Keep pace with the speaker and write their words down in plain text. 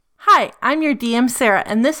Hi, I'm your DM, Sarah,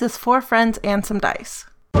 and this is 4 Friends and Some Dice.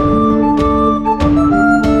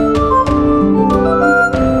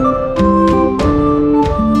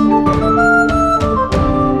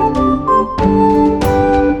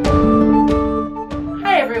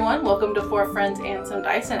 Hi everyone, welcome to 4 Friends and Some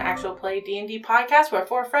Dice, an actual play D&D podcast where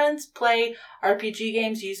 4 friends play RPG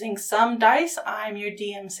games using some dice. I'm your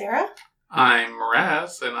DM, Sarah. I'm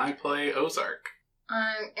Raz, and I play Ozark.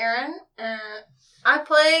 I'm Erin, and I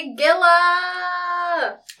play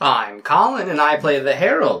Gilla! I'm Colin, and I play the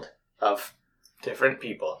Herald of different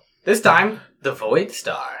people. This time, the Void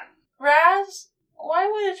Star. Raz, why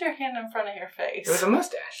was your hand in front of your face? It was a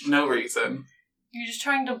mustache. No reason. You're just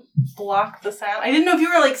trying to block the sound? I didn't know if you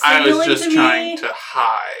were, like, I signaling was just to me. trying to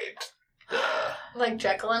hide. Like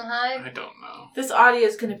Jekyll and Hyde? I don't know. This audio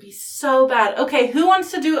is going to be so bad. Okay, who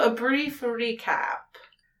wants to do a brief recap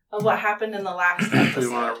of what happened in the last Do we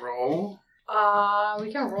episode? want to roll?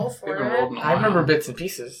 We can roll for We haven't it. rolled in a I remember while. bits and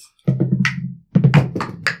pieces.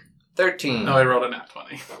 13. Oh, I rolled a nat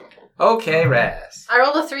 20. Okay, Raz. I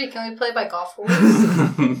rolled a 3. Can we play by golf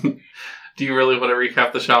rules? Do you really want to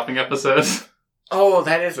recap the shopping episode? Oh,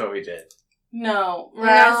 that is what we did. No,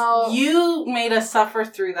 Raz, No. you made us suffer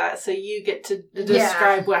through that, so you get to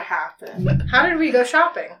describe what happened. How did we go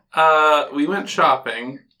shopping? We went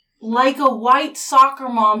shopping. Like a white soccer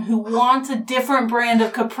mom who wants a different brand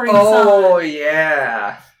of Capri Oh, Sun.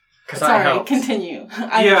 yeah. Because I Sorry, helped. continue.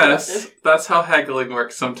 Yes, that's how haggling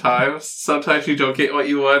works sometimes. Sometimes you don't get what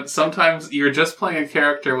you want. Sometimes you're just playing a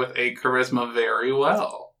character with a charisma very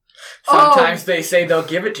well. Sometimes they say they'll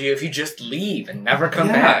give it to you if you just leave and never come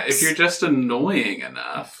back. If you're just annoying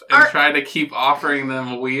enough and try to keep offering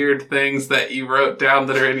them weird things that you wrote down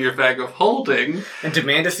that are in your bag of holding, And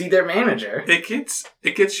demand to see their manager. it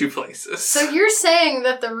gets you places. So you're saying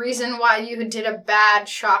that the reason why you did a bad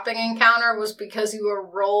shopping encounter was because you were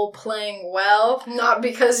role-playing well, not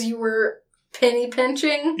because you were penny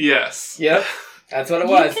pinching? Yes. Yep, that's what it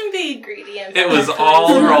was. You can be greedy and It was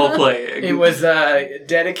all role playing. It was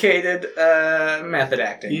dedicated method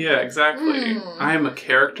acting. Yeah, exactly. Mm. I am a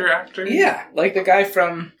character actor. Yeah, like the guy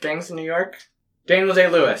from Gangs in New York. Daniel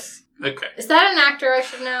Day-Lewis. Okay. Is that an actor I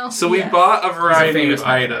should know? So we Yes. bought a variety famous of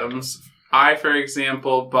man. items. I, for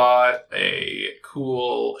example, bought a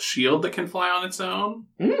cool shield that can fly on its own.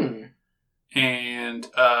 And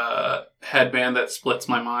a headband that splits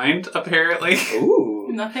my mind, apparently. Ooh.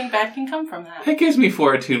 Nothing bad can come from that. It gives me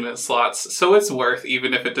 4 attunement slots, so it's worth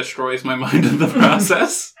even if it destroys my mind in the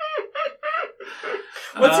process.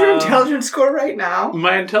 What's your intelligence score right now?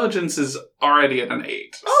 My intelligence is already at an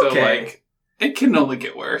 8, so Okay. it can only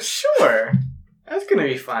get worse. Sure. That's gonna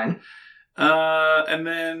be fun. And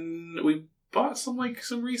then we bought some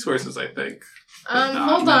resources, I think. But not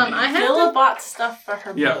Hold on. many. I have Gilla to... bought stuff for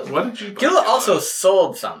her Yeah, boat. what did you buy? Gilla also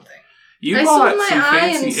sold something. You I bought sold my some iron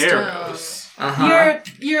fancy stone. arrows.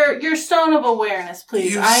 Your stone of awareness,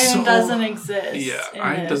 please. You Iron sold- doesn't exist. Yeah, in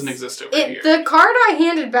iron this. doesn't exist over here. The card I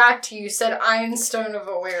handed back to you said Iron Stone of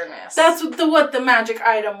Awareness. That's what the magic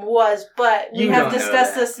item was, but we You have don't know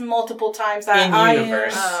discussed that. this multiple times that In iron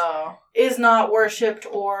universe. Oh. is not worshipped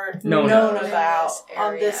or No, known no. about This on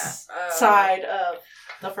area. this Oh. side of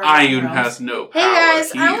the first Iron realms. has no power. Hey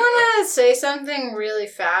guys, here. I want to say something really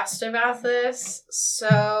fast about this. You So,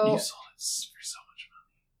 sold it for so much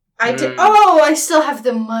I did. Mm. Oh, I still have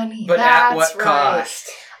the money. But That's at what right. cost?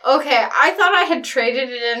 Okay, I thought I had traded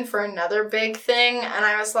it in for another big thing, and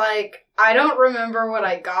I was like, I don't remember what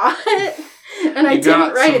I got, and I You didn't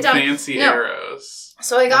got write some it down. fancy No. arrows.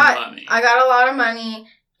 So I and got money. a lot of money,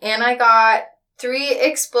 and I got 3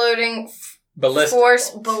 exploding Ballista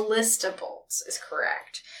force bolts. ballista bolts is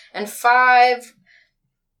correct, and 5.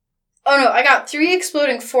 Oh no, I got 3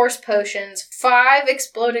 exploding force potions, 5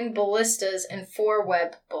 exploding ballistas, and 4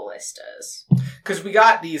 web ballistas. Because we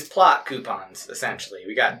got these plot coupons, essentially.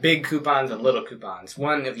 We got big coupons and little coupons,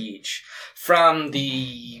 one of each, from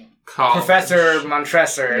the College. Professor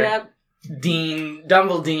Montresor, Yep.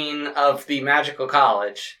 Dumbledore of the Magical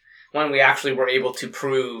College, when we actually were able to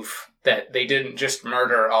prove that they didn't just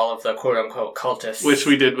murder all of the quote-unquote cultists. Which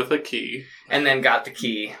we did with a key. And then got the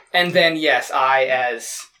key. And then, yes, I,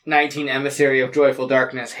 as 19 Emissary of Joyful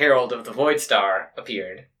Darkness, Herald of the Void Star,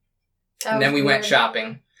 appeared. That And then was we went weird.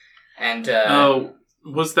 shopping. And, Oh,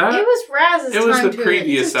 was that? It was Raz's It was time the to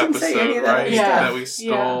previous Just didn't say any episode, of that right? stuff. That we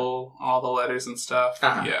stole all the letters and stuff.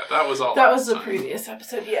 Uh-huh. Yeah, that was all. That was the time. previous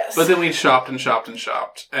episode, yes. But then we shopped and shopped and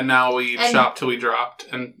shopped, and now we And- shopped till we dropped,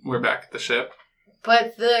 and we're back at the ship.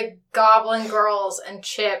 But the Goblin Girls and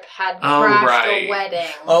Chip had Oh, crashed right. a wedding.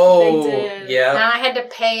 Oh, They did. And yeah. I had to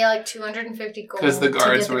pay like 250 gold. Because the to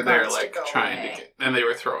guards get the were there, guards to like, go trying away. to get... And they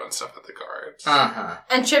were throwing stuff at the guards. Uh-huh.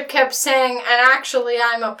 And Chip kept saying, and actually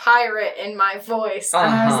I'm a pirate in my voice. And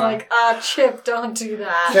I was Uh-huh. like, Chip, don't do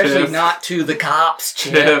that. Especially Chip. not to the cops,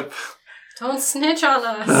 Chip. Chip. Don't snitch on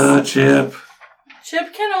us. Chip.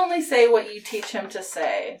 Chip can only say what you teach him to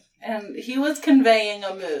say. And he was conveying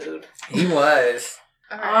a mood. He was.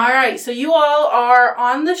 Alright, so you all are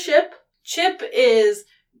on the ship. Chip is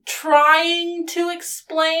trying to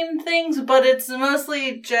explain things, but it's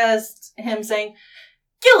mostly just him saying,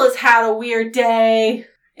 Gilla's had a weird day,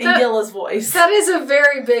 in That- Gilla's voice. That is a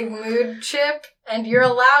very big mood, Chip, and you're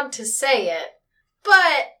allowed to say it.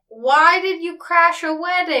 But why did you crash a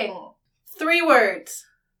wedding? 3 words.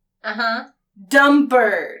 Uh-huh. Dumb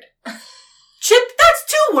bird. Chip,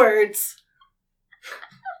 that's 2 words.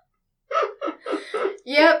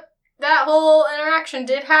 Yep, that whole interaction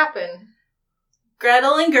did happen.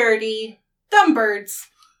 Gretel and Gertie. Dumb birds.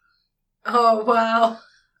 Oh, wow.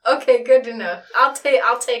 Okay, good to know. I'll take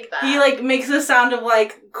that. He, makes a sound of,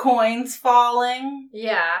 coins falling.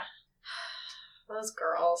 Yeah. Those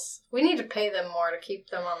girls. We need to pay them more to keep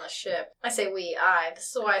them on the ship. I say I. This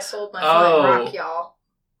is why I sold my flying rock, y'all.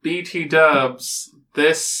 BT Dubs,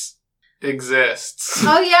 this exists.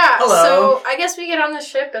 Oh, yeah. Hello. So, I guess we get on the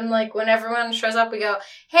ship and, when everyone shows up, we go,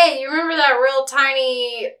 hey, you remember that real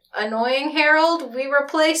tiny, annoying Harold? We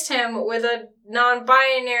replaced him with a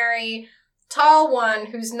non-binary, tall one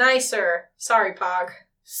who's nicer. Sorry, Pog.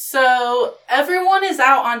 So, everyone is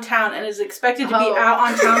out on town and is expected to be Oh. out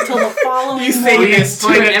on town till the following You say morning. We this to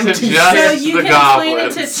explain an it to empty just So ship. you the can goblins.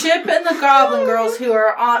 explain it to Chip and the Goblin Girls who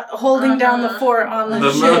are holding down the Uh-huh. fort on the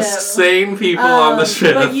The ship. most sane people on the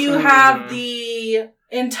ship. But you have the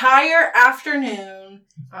entire afternoon,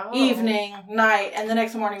 Oh. evening, night, and the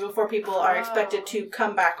next morning before people are expected to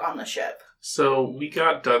come back on the ship. So we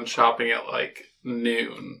got done shopping at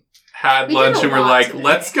noon. Had We lunch did a and we're lot like, today.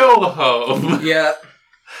 let's go home. Yeah.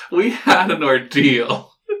 We had an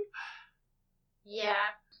ordeal. Yeah.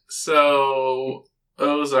 So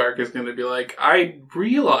Ozark is going to be like, I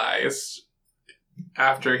realized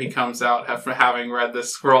after he comes out after having read the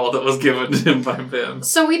scroll that was given to him by Bim.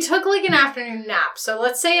 So we took an afternoon nap. So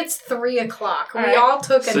let's say it's 3 o'clock. We Alright. all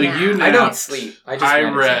took a So nap. you I don't napped. sleep. I just I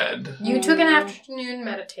meditate. read You took an afternoon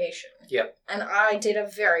meditation. Yep. And I did a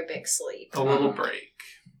very big sleep. a little break.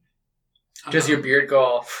 Does your beard go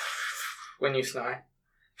all when you snore?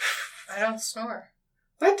 I don't snore.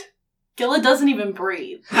 What? Gilla doesn't even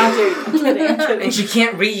breathe. How dare you? I'm kidding, I'm kidding. And she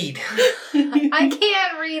can't read. I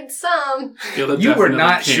can read some. Gila You were definitely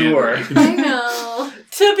not can sure. read. I know.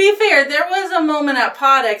 To be fair, there was a moment at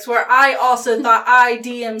Podex where I also thought I,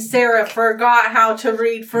 DM Sarah, forgot how to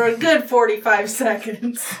read for a good 45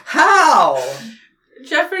 seconds. How?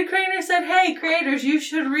 Jeffrey Craner said, hey, creators, you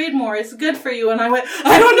should read more. It's good for you. And I went,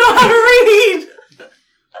 I don't know how to read!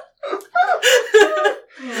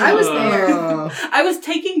 I was there. I was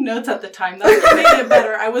taking notes at the time. That's what made it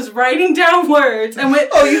better. I was writing down words and went,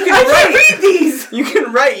 Oh, you can I write. can't read these! You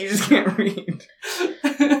can write, you just can't read.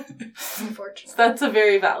 Unfortunately. That's a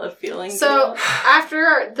very valid feeling. So Gilla.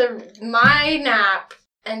 after my nap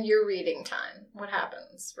and your reading time, what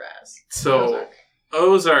happens, Raz? So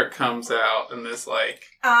Ozark comes out and is like,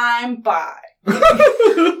 I'm bi.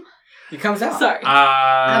 He comes out. Sorry.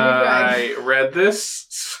 I read this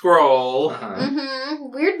scroll. Uh-huh.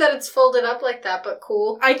 Mm-hmm. Weird that it's folded up like that, but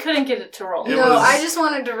cool. I couldn't get it to roll. It No, was- I just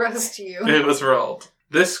wanted to roast you. It was rolled.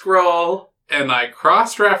 This scroll, and I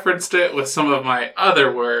cross-referenced it with some of my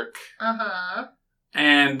other work, Uh-huh.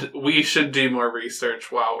 and we should do more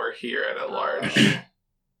research while we're here at a large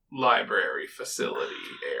library facility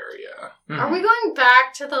area. Are we going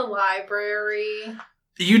back to the library?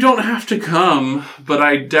 You don't have to come, but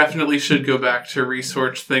I definitely should go back to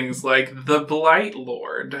research things like the Blight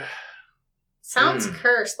Lord. Sounds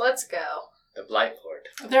cursed. Let's go. The Blight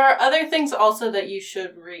Lord. There are other things also that you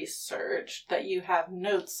should research that you have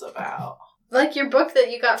notes about. Like your book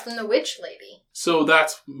that you got from the witch lady. So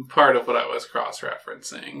that's part of what I was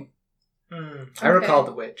cross-referencing. I recall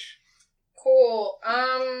the witch. Cool.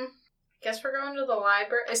 Guess we're going to the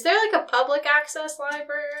library. Is there a public access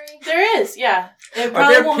library? There is, yeah. It Are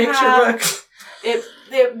probably there won't picture have, books?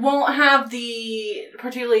 It won't have the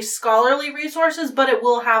particularly scholarly resources, but it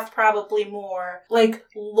will have probably more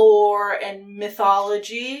lore and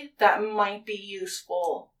mythology that might be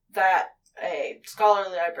useful that a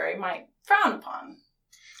scholarly library might frown upon.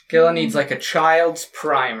 Gilla needs a child's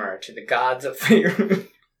primer to the gods of Faerun.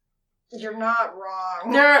 You're not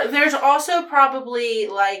wrong. There's also probably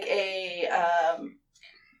a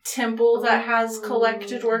temple that has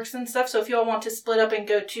collected works and stuff. So if you all want to split up and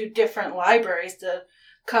go to different libraries to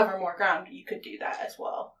cover more ground, you could do that as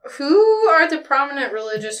well. Who are the prominent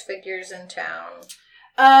religious figures in town?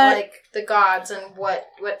 Like the gods, and what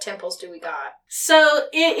temples do we got? So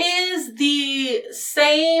it is the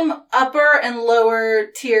same upper and lower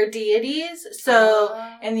tier deities. So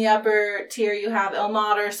in the upper tier you have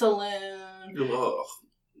Ilmater, Saloon,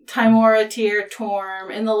 Tymora tier,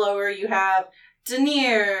 Torm. In the lower you have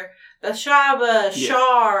Danir, Beshaba,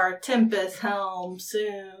 Shar, Tempest, Helm,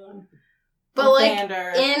 Soon. But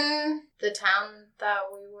Lander. In the town that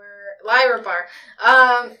we were, Lyrabar.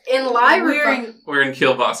 In Lyrabar, we're in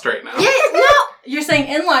Kilbost right now. Yeah, no. You're saying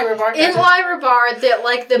in Lyrabar. In Lyrabar, that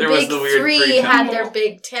like the there big the three had their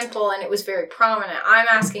big temple, and it was very prominent. I'm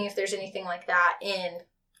asking if there's anything like that in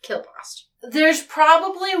Kilbost. There's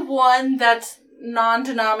probably one that's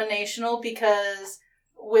non-denominational, because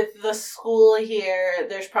with the school here,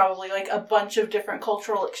 there's probably like a bunch of different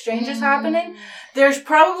cultural exchanges happening. There's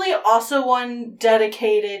probably also one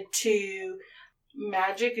dedicated to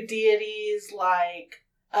magic deities, like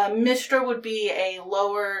Mistra would be a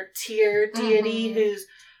lower tier deity who's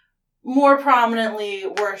more prominently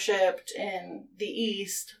worshipped in the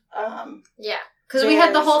East. Yeah, because we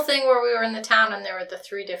had the whole thing where we were in the town and there were the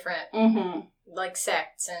three different like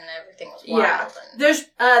sects and everything was wild.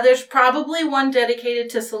 Yeah, there's probably one dedicated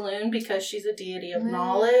to Saloon because she's a deity of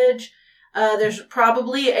knowledge. There's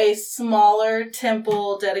probably a smaller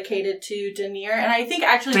temple dedicated to Danir, and I think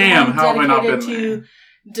actually the one dedicated to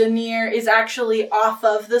Danir is actually off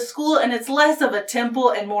of the school, and it's less of a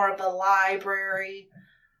temple and more of a library.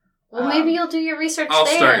 Well, maybe you'll do your research I'll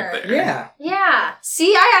there. start there. Yeah. Yeah.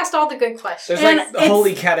 See, I asked all the good questions. There's like the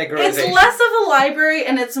holy categorization. It's less of a library,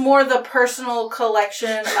 and it's more the personal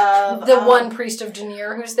collection of the one priest of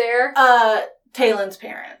Danir who's there. Talon's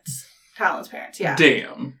parents. Yeah.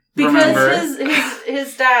 Damn. Because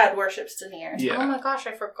his dad worships Danir. Yeah. Oh my gosh,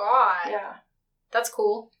 I forgot. Yeah. That's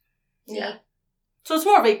cool. Yeah. So it's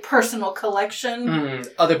more of a personal collection.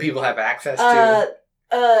 Other people have access to.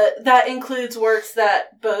 That includes works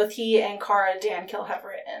that both he and Kara Dankill have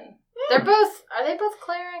written. Are they both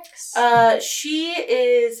clerics? She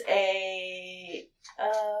is a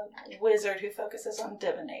wizard who focuses on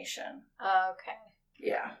divination. Okay.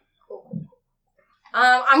 Yeah. Cool.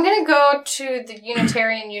 I'm gonna go to the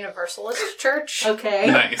Unitarian Universalist Church. Okay.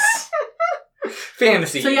 Nice.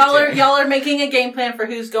 Fantasy. So y'all are making a game plan for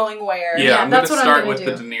who's going where. Yeah, I'm going to that's what start I'm with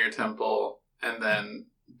gonna the do. Danir Temple and then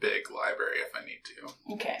big library if I need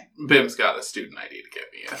to. Okay. Bim's got a student ID to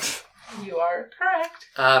get me in. You are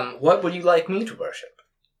correct. What would you like me to worship?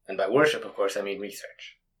 And by worship, of course, I mean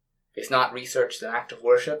research. Is not research an act of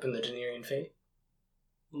worship in the Danirian faith?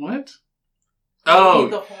 What? The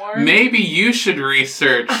Oh, horn. maybe you should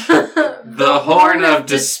research the Horn of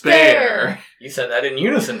Despair. You said that in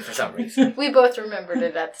unison for some reason. We both remembered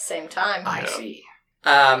it at the same time. I see.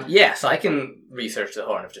 Yes, I can research the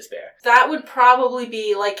Horn of Despair. That would probably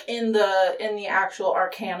be like in the actual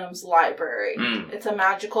Arcanum's library. It's a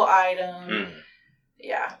magical item.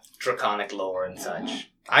 Yeah. Draconic lore and such.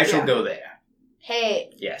 I shall go there.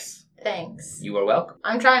 Hey, Yes. thanks. You are welcome.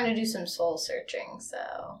 I'm trying to do some soul searching,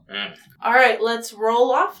 so... All right, let's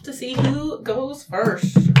roll off to see who goes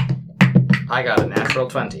first. I got a natural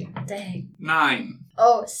 20. Dang. 9.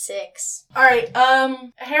 Oh, 6. All right,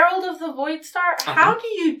 Herald of the Void Star, how do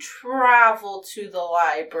you travel to the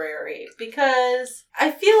library? Because I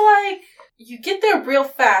feel like you get there real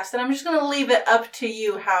fast, and I'm just going to leave it up to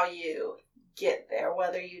you how you get there,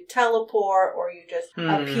 whether you teleport or you just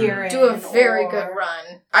appear in. Do a very good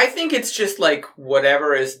run. I think it's just like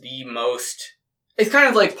whatever is the most... It's kind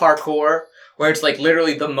of like parkour, where it's like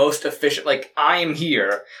literally the most efficient. Like, I'm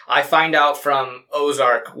here, I find out from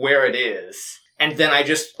Ozark where it is, and then I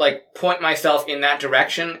just like point myself in that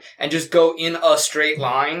direction and just go in a straight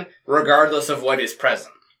line, regardless of what is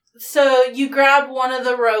present. So you grab one of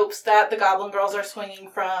the ropes that the Goblin Girls are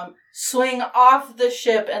swinging from, swing off the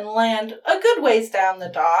ship and land a good ways down the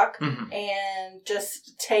dock, and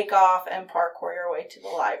just take off and parkour your way to the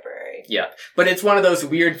library. Yeah, but it's one of those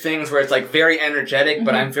weird things where it's like very energetic,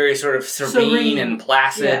 but I'm very sort of serene and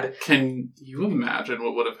placid. Yeah. Can you imagine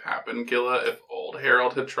what would have happened, Gilla, if old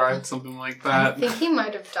Harold had tried something like that? I think he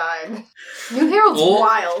might have died. New Harold's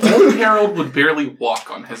wild. Old Harold would barely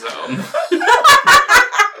walk on his own.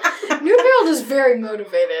 New Harold is very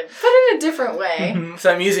motivated, but in a different way.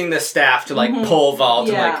 So I'm using the staff to like pole vault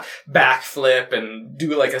and like backflip and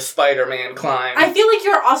do like a Spider-Man climb. I feel like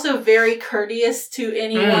you're also very courteous to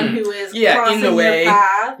anyone who is crossing in the way. your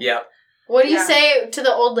path. Yep. What do you say to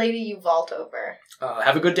the old lady you vault over?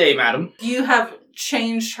 Have a good day, madam. You have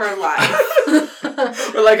changed her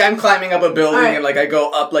life. Or like I'm climbing up a building Right. and like I go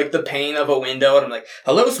up like the pane of a window and I'm like,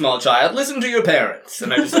 hello, small child, listen to your parents.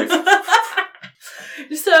 And I just like,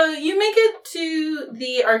 So you make it to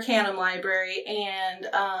the Arcanum Library, and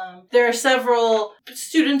there are several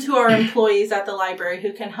students who are employees at the library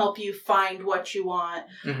who can help you find what you want.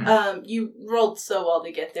 Mhm. You rolled so well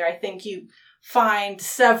to get there. I think you find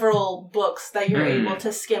several books that you're able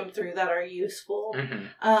to skim through that are useful. Mhm.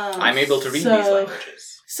 I'm able to read these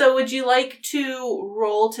languages. So would you like to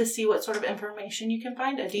roll to see what sort of information you can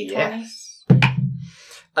find? A D20? Yes.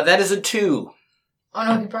 That is a 2. Oh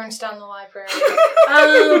no, he burns down the library.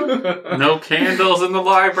 No candles in the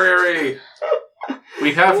library.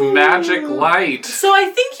 We have magic light. So I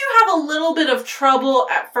think you have a little bit of trouble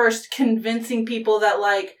at first convincing people that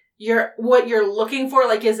like what you're looking for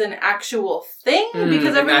like is an actual thing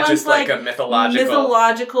because not everyone's just like a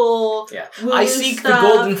mythological. Yeah, I seek stuff. the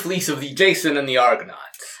golden fleece of the Jason and the Argonauts.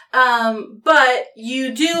 But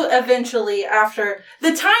you do eventually, after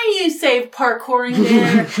the time you save parkouring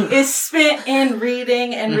there is spent in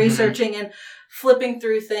reading and researching and flipping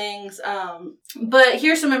through things. But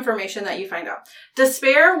here's some information that you find out.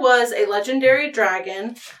 Despair was a legendary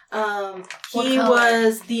dragon. He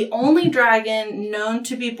was the only dragon known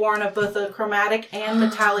to be born of both a chromatic and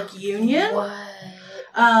metallic union. What?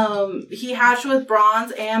 He hatched with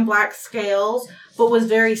bronze and black scales, but was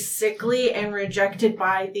very sickly and rejected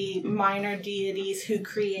by the minor deities who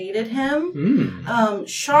created him.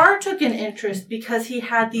 Shar took an interest because he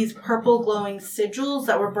had these purple glowing sigils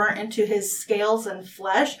that were burnt into his scales and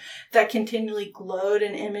flesh that continually glowed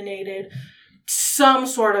and emanated some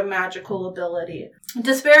sort of magical ability.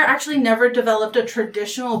 Despair actually never developed a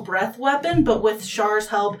traditional breath weapon, but with Shar's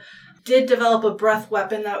help, did develop a breath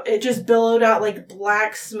weapon that it just billowed out like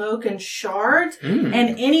black smoke and shards. And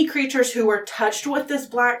any creatures who were touched with this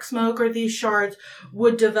black smoke or these shards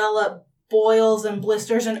would develop boils and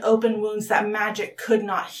blisters and open wounds that magic could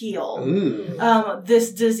not heal.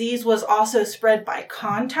 This disease was also spread by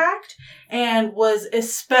contact and was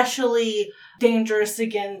especially dangerous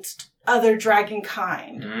against other dragon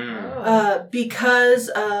kind. Because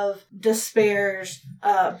of Despair's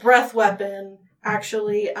breath weapon,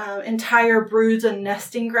 actually, entire broods and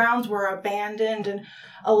nesting grounds were abandoned, and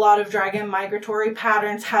a lot of dragon migratory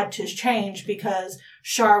patterns had to change because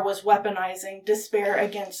Shar was weaponizing Despair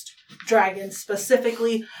against dragons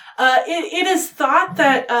specifically. It is thought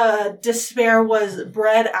that Despair was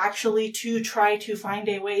bred actually to try to find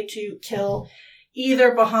a way to kill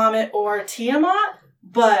either Bahamut or Tiamat,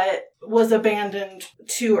 but was abandoned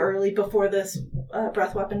too early before this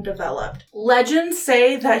breath weapon developed. Legends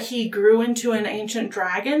say that he grew into an ancient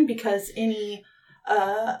dragon because any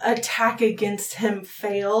attack against him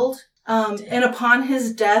failed. And upon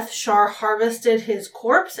his death, Shar harvested his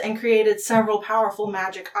corpse and created several powerful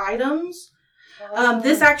magic items.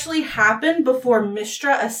 This actually happened before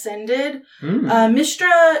Mistra ascended.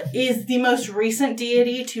 Mistra is the most recent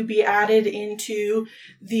deity to be added into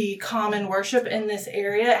the common worship in this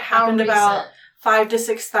area. It happened about 5,000 to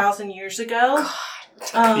 6,000 years ago.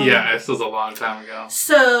 Yeah, this was a long time ago.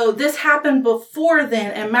 So this happened before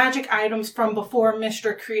then, and magic items from before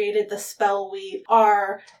Mistra created the spell weave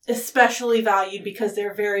are especially valued because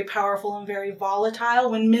they're very powerful and very volatile.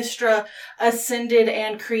 When Mistra ascended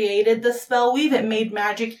and created the spell weave, it made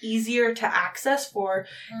magic easier to access for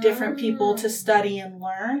different people to study and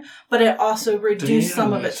learn, but it also reduced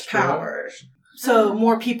some of its powers. So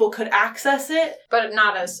more people could access it, but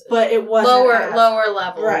not as. But it wasn't lower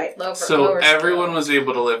level, right? So everyone was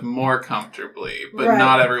able to live more comfortably, but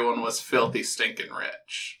not everyone was filthy, stinking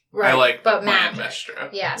rich. Right. I like but playing magic. Mistra.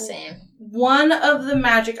 Yeah, same. One of the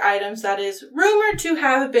magic items that is rumored to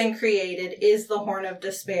have been created is the Horn of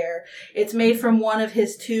Despair. It's made from one of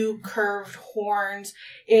his 2 curved horns.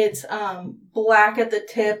 It's black at the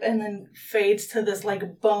tip and then fades to this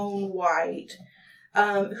like bone white.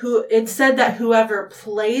 It's said that whoever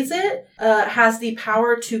plays it has the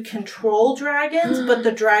power to control dragons, but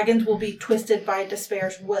the dragons will be twisted by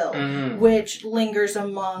Despair's will, which lingers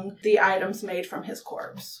among the items made from his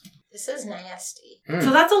corpse. This is nasty.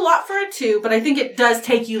 So that's a lot for a 2, but I think it does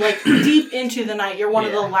take you like deep into the night. You're one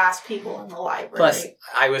of the last people in the library. Plus,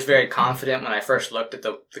 I was very confident when I first looked at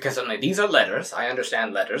because I'm like, these are letters. I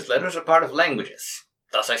understand letters. Letters are part of languages.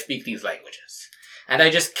 Thus, I speak these languages. And I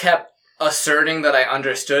just kept asserting that I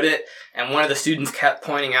understood it, and one of the students kept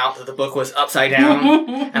pointing out that the book was upside down,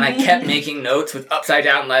 and I kept making notes with upside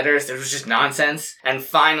down letters. It was just nonsense. And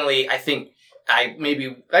finally, I think I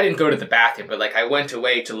didn't go to the bathroom, but like I went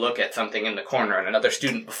away to look at something in the corner, and another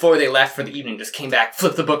student, before they left for the evening, just came back,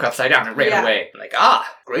 flipped the book upside down, and ran away. I'm like,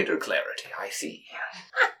 greater clarity, I see.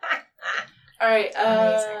 Alright,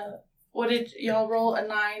 Amazing. what did y'all roll? A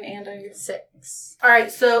 9 and a 6.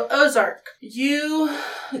 Alright, so Ozark, you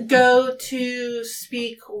go to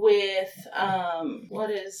speak with,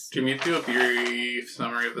 what is... Do you mean to do a brief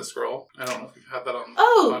summary of the scroll? I don't know if you've had that on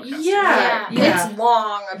Oh, podcast. yeah. It's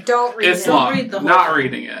long. Don't read It's it. long. read the whole Not thing.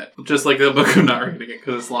 reading it. Just like the book of not reading it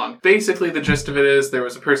because it's long. Basically, the gist of it is there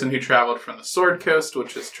was a person who traveled from the Sword Coast,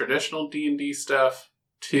 which is traditional D&D stuff,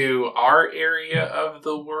 to our area of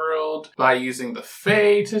the world by using the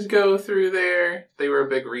Fae to go through there. They were a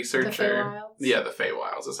big researcher. Feywilds? Yeah, the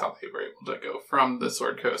Feywilds is how they were able to go from the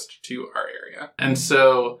Sword Coast to our area. And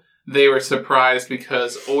so they were surprised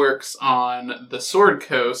because orcs on the Sword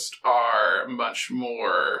Coast are much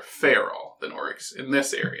more feral than orcs in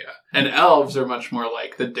this area. And elves are much more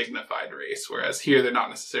like the dignified race, whereas here they're not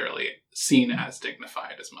necessarily seen as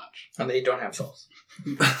dignified as much. And they don't have souls.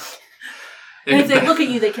 And if they look at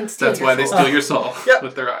you, they can steal That's your why they soul. steal your soul Yep.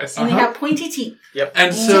 with their eyes. And they have pointy teeth.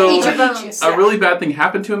 And so each of them. a really bad thing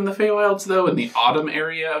happened to him in the Feywilds, though, in the autumn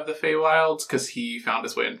area of the Feywilds, because he found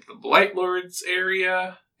his way into the Blight Lords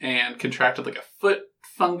area and contracted like a foot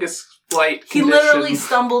fungus blight He condition. literally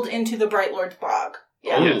stumbled into the Bright Lord's bog.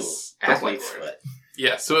 Yeah. Ooh, Yes. The Blight athlete's Lord. foot.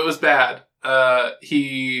 Yeah, so it was bad.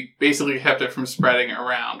 He basically kept it from spreading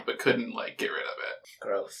around, but couldn't, like, get rid of it.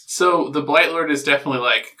 Gross. So the Blight Lord is definitely,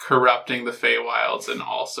 like, corrupting the Feywilds and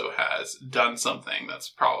also has done something that's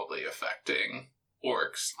probably affecting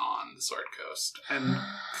orcs on the Sword Coast and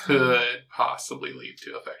could possibly lead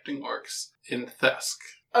to affecting orcs in Thesk.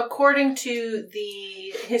 According to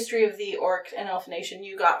the history of the Orc and Elf Nation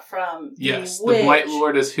you got from Yes, the witch, the Blight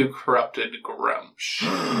Lord is who corrupted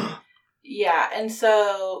Grumsh. Yeah, and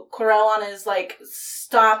so Corellon is like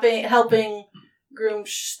helping Groom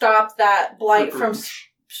stop that blight from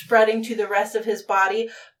spreading to the rest of his body,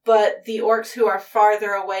 but the orcs who are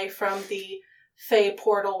farther away from the Fey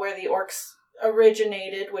portal where the orcs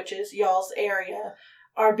originated, which is y'all's area,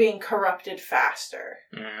 are being corrupted faster.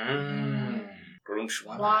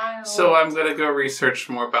 Wow. So I'm going to go research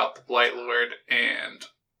more about the Blight Lord and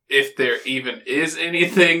if there even is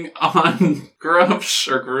anything on Grumsh,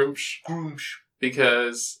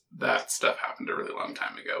 because that stuff happened a really long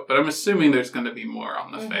time ago. But I'm assuming there's going to be more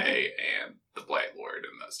on the Fae and the Blight Lord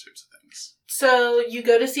and those types of things. So you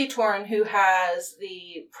go to see Torin, who has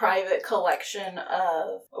the private collection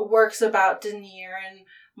of works about Denir and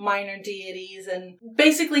minor deities and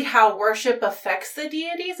basically how worship affects the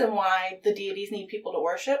deities and why the deities need people to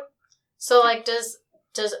worship. So, like, does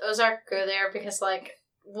Ozark go there because, like,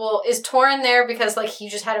 well, is Torin there because, like, he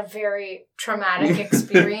just had a very traumatic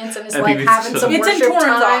experience and is, I like, think having it's some It's worship in Torin's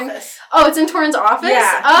time? office. Oh, it's in Torin's office?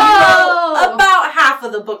 Yeah. Oh! You know, about half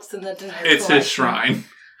of the books in the Denir It's collection. his shrine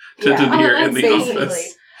to Yeah. Denir in the Basically.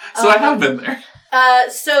 office. So I have been there.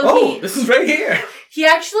 Oh, this is right here. He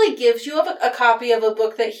actually gives you a copy of a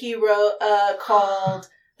book that he wrote called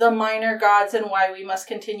The Minor Gods and Why We Must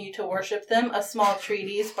Continue to Worship Them, a small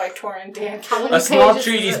treatise by Torin Dan. How many A small pages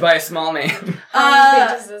treatise is it? by a small man. How many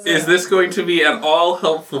pages is Is it? this going to be at all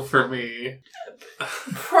helpful for me?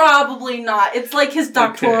 Probably not. It's like his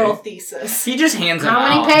doctoral Okay. thesis. He just hands them How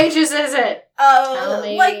out. many pages is it? Tell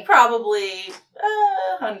me. Like probably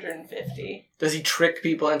 150. Does he trick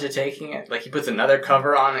people into taking it? Like he puts another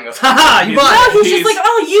cover on and goes, "Ha ha! You He's- bought No, it!" he's just like,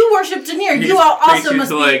 oh, you worship Denir. he's You all also basically must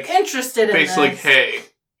be like- interested in Basically, this. hey,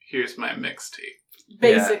 here's my mixtape.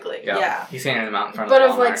 Basically, yeah. He's handing them out in front But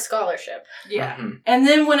of of, Walmart. like, scholarship. Yeah. Mhm. And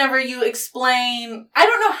then whenever you explain, I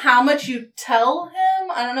don't know how much you tell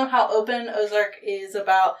him. I don't know how open Ozark is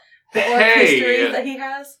about the orc history that he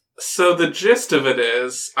has. So the gist of it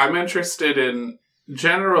is, I'm interested in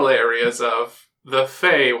general areas of the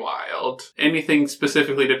Feywild, anything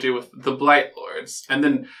specifically to do with the Blight Lords, and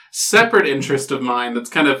then separate interest of mine that's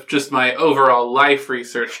kind of just my overall life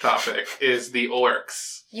research topic is the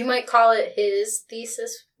orcs. You might call it his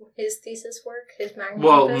thesis work, his magnum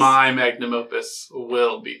Well, opus. my magnum opus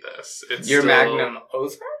will be this. It's Your still magnum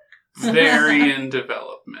Ozark? very in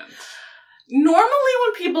development. Normally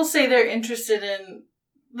when people say they're interested in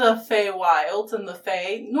the Feywilds and the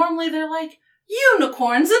Fey, normally they're like,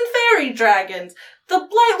 unicorns and fairy dragons. The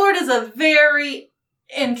Blight Lord is a very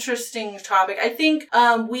interesting topic. I think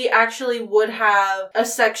we actually would have a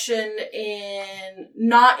section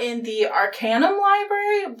not in the Arcanum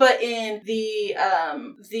library, but in the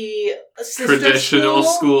sister Traditional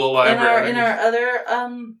school library. in our other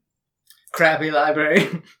Crappy library.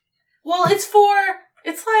 well, it's for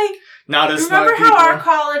It's like, Not as remember smart how people. our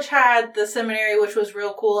college had the seminary, which was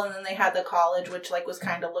real cool, and then they had the college, which like was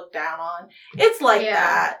kind of looked down on. It's like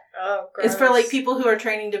that. Oh, gross. It's for like people who are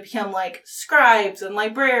training to become like scribes and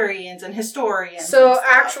librarians and historians. So and stuff.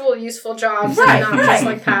 actual useful jobs, Right, and not right. just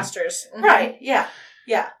like pastors. Mhm. Right? Yeah,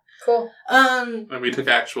 yeah. Cool. And we took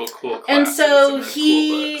actual cool classes. And so read he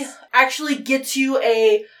cool books. actually gets you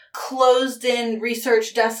a closed-in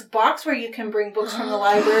research desk box where you can bring books from the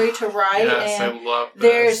library to write. Yes, and I love this.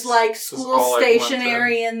 there's like This is school all I wanted.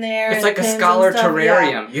 stationery in there. It's and like a pens and scholar stuff.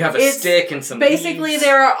 terrarium. Yeah. You have a It's stick and some Basically, leaves.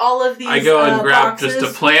 there are all of these. I go and grab boxes. just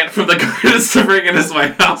a plant from the gardens to bring it as my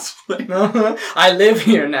house plant. I live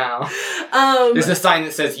here now. Um, There's a sign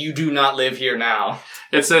that says, "You do not live here now."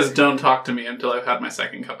 It says, "Don't talk to me until I've had my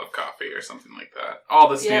second cup of coffee," or something like that. All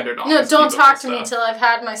the standard. No, Office don't Depot talk to me stuff. until I've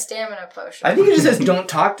had my stamina potion. I think it just says, "Don't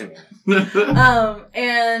talk to me."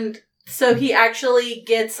 and so he actually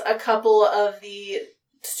gets a couple of the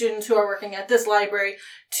students who are working at this library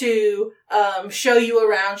to show you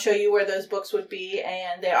around, show you where those books would be,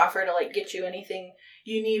 and they offer to like get you anything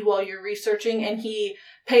you need while you're researching, and he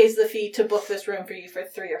pays the fee to book this room for you for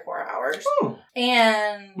 3 or 4 hours. Oh.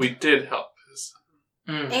 And We did help his.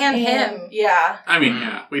 and him. yeah. I mean,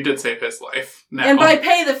 yeah, we did save his life. Now. And by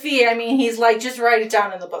pay the fee, I mean he's like, just write it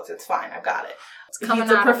down in the books. It's fine. I've got it. It's coming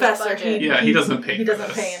He's a out of his professor. budget. Yeah, he doesn't pay He for doesn't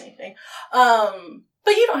this. pay anything.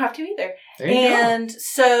 But you don't have to either. There you And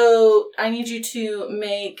so I need you to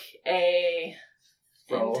make a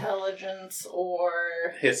Roll. intelligence or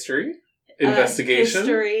History,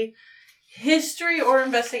 investigation, history or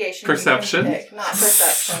investigation. You can Perception. pick, not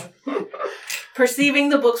perception. Perceiving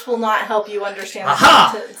the books will not help you understand the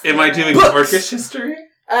Aha! contents. Am I doing Books! Turkish history?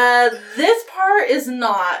 This part is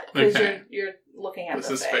not because Okay. you're looking at This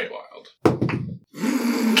the is Fae. Feywild.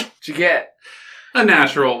 What'd you get? A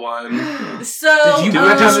natural one. So Did you do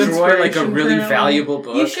I just destroy like a inspiration really for him? valuable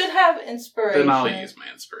book? You should have inspiration. Then I'll use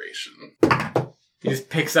my inspiration. He just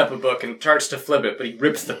picks up a book and starts to flip it, but he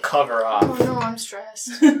rips the cover Oh off. no, I'm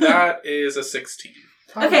stressed. That is a 16.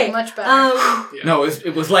 Okay, much better. Yeah. No,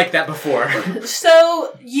 it was like that before.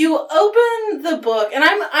 So you open the book, and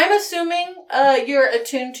I'm assuming you're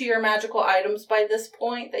attuned to your magical items by this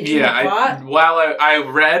point that you Yeah, bought. while I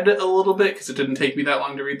read a little bit, because it didn't take me that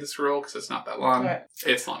long to read this scroll, because it's not that long. Right.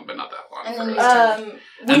 It's long, but not that long. And for then us. you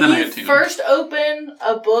When then I you attuned. first open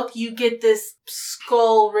a book, you get this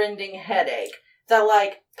skull-rending headache that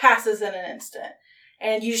like passes in an instant,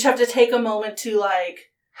 and you just have to take a moment to like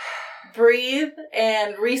breathe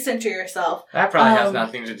and recenter yourself. That probably has Um,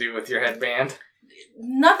 nothing to do with your headband.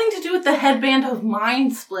 Nothing to do with the headband of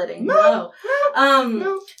mind splitting. No.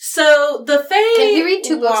 So the Fae. Can he read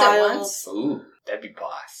 2 books at Wild- once? Ooh, that'd be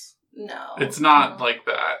boss. No. It's not like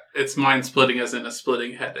that. It's mind splitting as in a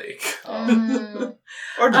splitting headache. Mm.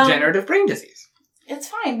 Or degenerative brain disease. It's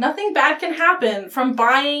fine. Nothing bad can happen from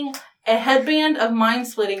buying a headband of mind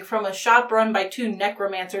splitting from a shop run by 2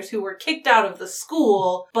 necromancers who were kicked out of the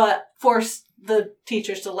school, but forced the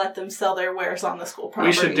teachers to let them sell their wares on the school property.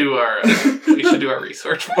 We should do our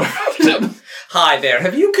research more often. Hi there.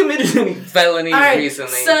 Have you committed any felonies All right,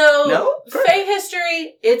 recently? so No? Fae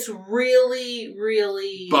history, it's really,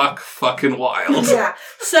 really Buck fucking wild. Yeah.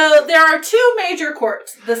 So there are 2 major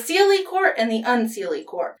courts, the Seelie court and the Unseelie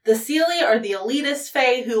court. The Seelie are the elitist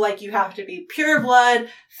Fae who like you have to be pure blood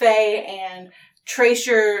Fae and trace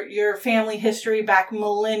your family history back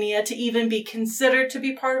millennia to even be considered to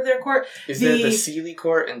be part of their court. Is there the Seelie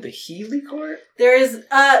court and the Healy court? There is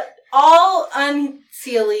all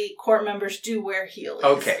Unseelie court members do wear heelys.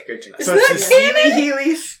 Okay, good to know. Isn't So it's that the Seelie canon?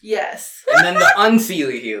 Heelys Yes. and then the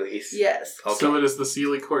Unseelie Heelys. Yes. Okay. So it is the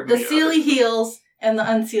Sealy court. The and Seelie other. heels and the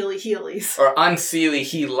Unseelie heelys. Or Unseelie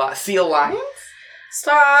Seal Lions?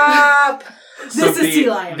 Stop! This is Sea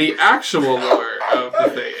Lion. The actual lore of the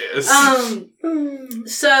Fae is.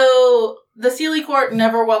 So the Seelie Court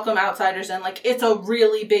never welcome outsiders in. Like, it's a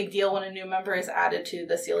really big deal when a new member is added to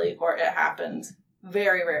the Seelie Court. It happens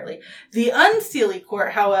very rarely. The Unseelie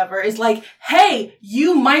Court, however, is like, hey,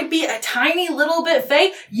 you might be a tiny little bit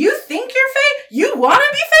Fae. You think you're Fae? You want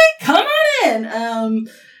to be Fae? Come on in.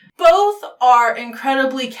 Both are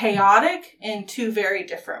incredibly chaotic in 2 very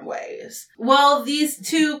different ways. While these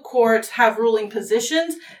 2 courts have ruling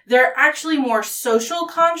positions, they're actually more social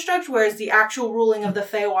construct, whereas the actual ruling of the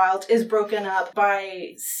Feywild is broken up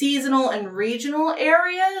by seasonal and regional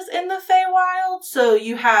areas in the Feywild. So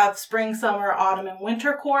you have spring, summer, autumn, and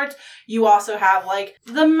winter courts. You also have like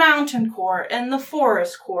the mountain court and the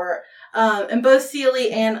forest court. And both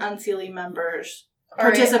Seelie and Unseelie members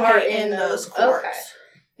participate in those courts. Okay.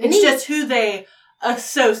 It's just who they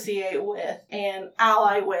associate with and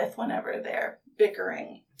ally with whenever they're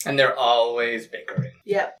bickering. And they're always bickering.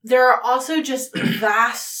 Yep. There are also just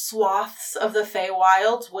vast swaths of the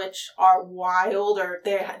Feywilds, which are wild, or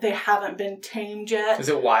they haven't been tamed yet. Is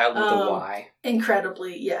it wild with a Y?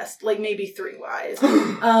 Incredibly, yes. Like maybe 3 Ys.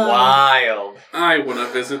 Wild. I want to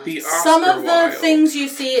visit the Oscar Some of the Wilde. things you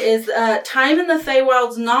see is time in the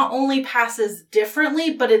Feywilds not only passes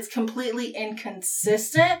differently, but it's completely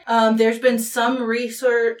inconsistent. There's been some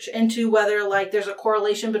research into whether like there's a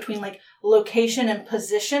correlation between like location and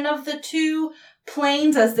position of the two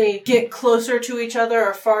planes as they get closer to each other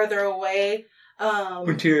or farther away.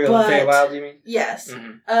 Material of Feywild, you mean? Yes.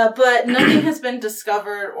 Mm-hmm. But nothing has been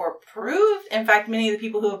discovered or proved. In fact, many of the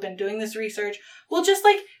people who have been doing this research will just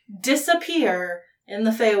like disappear in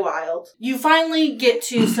the Feywild. You finally get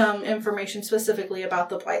to some information specifically about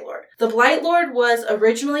the Blightlord. The Blightlord was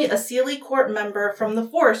originally a Seelie Court member from the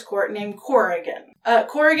Forest Court named Corrigan.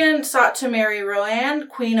 Corrigan sought to marry Roanne,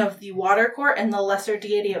 queen of the Water Court and the lesser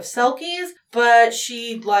deity of Selkies, but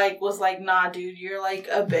she was like, nah, dude, you're like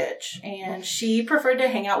a bitch. And she preferred to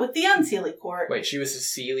hang out with the Unseelie Court. Wait, she was a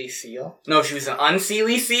Seelie seal? No, she was an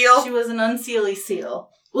Unseelie seal? She was an Unseelie seal.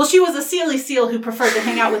 Well, she was a Seelie seal who preferred to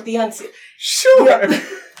hang out with the Unseelie. Sure!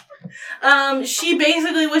 Yeah. She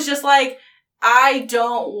basically was just like, I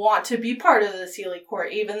don't want to be part of the Seelie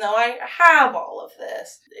Court, even though I have all of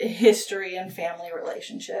this history and family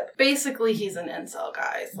relationship. Basically, he's an incel,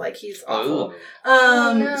 guys. Like, he's awful.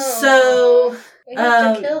 No. So... We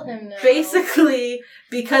have to kill him now. Basically,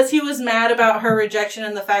 because he was mad about her rejection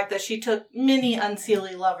and the fact that she took many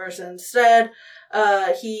Unseelie lovers instead,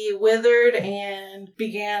 he withered and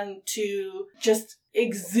began to just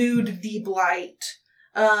exude the blight.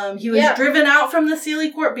 He was driven out from the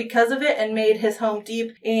Seelie Court because of it and made his home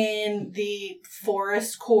deep in the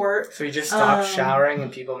Forest Court. So he just stopped showering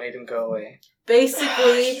and people made him go away.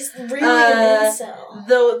 Basically, he's really an incel.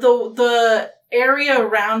 The area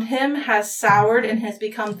around him has soured and has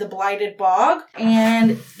become the Blighted Bog,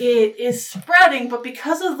 and it is spreading, but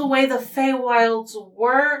because of the way the Feywilds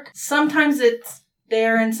work, sometimes it's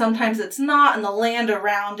there and sometimes it's not, and the land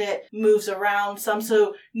around it moves around some,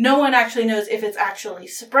 so no one actually knows if it's actually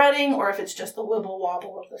spreading or if it's just the wibble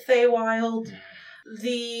wobble of the Feywild.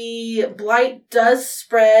 The blight does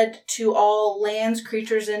spread to all lands,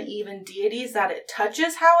 creatures, and even deities that it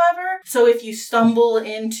touches, however. So if you stumble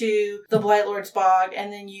into the Blightlord's Bog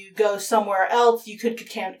and then you go somewhere else, you could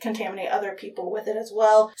contaminate other people with it as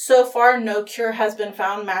well. So far, no cure has been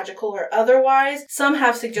found, magical or otherwise. Some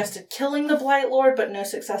have suggested killing the Blightlord, but no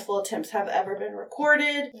successful attempts have ever been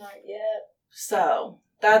recorded. Not yet. So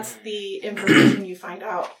that's the information you find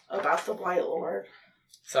out about the Blightlord.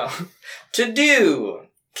 So, to do.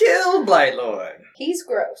 Kill Blightlord. He's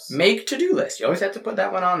gross. Make to-do list. You always have to put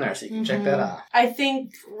that one on there so you can check that off. I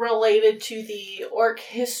think related to the orc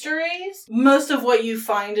histories, most of what you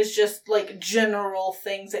find is just like general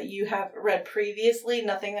things that you have read previously,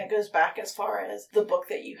 nothing that goes back as far as the book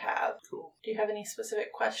that you have. Cool. Do you have any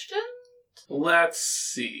specific questions? Let's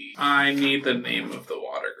see. I need the name of the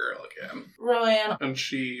water girl again. Roanne. And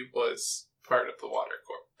she was part of the Water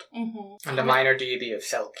Court. Mm-hmm. And the minor deity of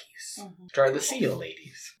Selkies, which are the seal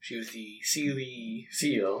ladies. She was the Seelie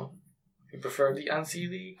seal who preferred the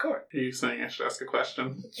Unseelie court. Are you saying I should ask a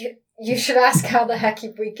question? You should ask how the heck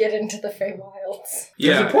we get into the Feywilds.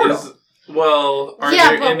 Yeah, There's a portal. Are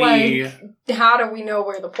there any... how do we know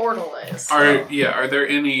where the portal is? Are there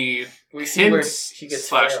any We see where hints he gets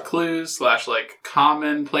slash feral. clues slash like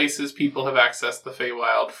common places people have accessed the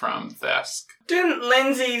Feywild from Thesk? Didn't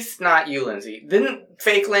Lindsay's, not you, Lindsay, didn't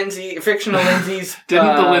fake Lindsay, fictional Lindsay's...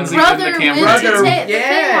 Didn't the Lindsay from brother the camera? went to Brother, take the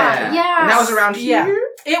yeah. Feywild. Yeah. And that was around Yeah. here?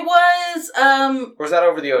 It was, Or was that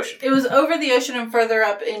over the ocean? it was over the ocean and further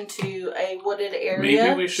up into a wooded area.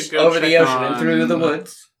 Maybe we should go Over check the ocean on and through the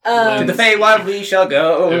woods. To Um, the Feywild we shall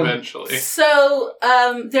go. Eventually. So,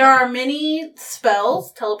 there are many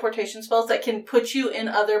spells, teleportation spells, that can put you in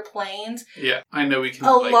other planes. Yeah, I know we can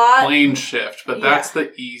A lot- plane shift, but Yeah. that's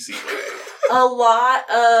the easy way. A lot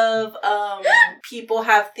of people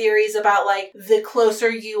have theories about, like, the closer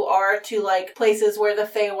you are to, like, places where the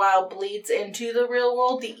Feywild bleeds into the real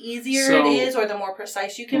world, the easier So, it is, or the more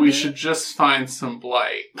precise you can We be. should just find some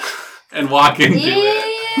blight and walk into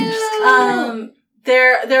it.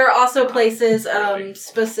 There are also places,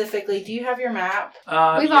 specifically, do you have your map?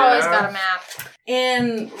 We've always got a map.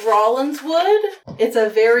 In Rawlinswood, it's a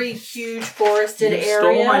very huge forested You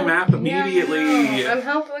area. stole my map immediately. No, I'm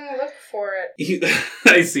helping look for it.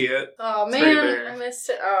 I see it. Oh It's man, right there. I missed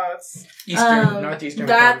it. Oh, it's Northeastern.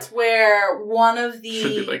 That's where one of Should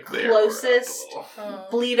be the like there. closest oh,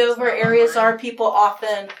 bleed over it's not areas mine. are. People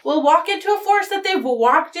often will walk into a forest that they've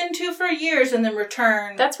walked into for years and then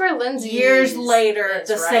return That's where Lindsay years later is,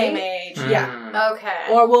 the right? same age. Yeah.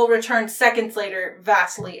 Okay. Or will return seconds later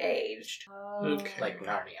vastly aged. Okay. Like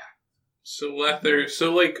Narnia. So Lether,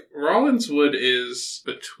 so like Rawlinswood is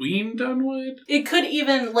between Dunwood? It could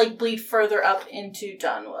even like bleed further up into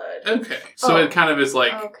Dunwood. Okay. So Oh. it kind of is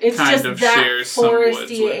like Okay. It's kind just of that shares some woods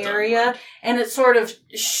foresty with area, Dunwood. and it sort of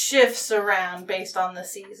shifts around based on the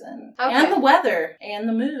season Okay. and the weather and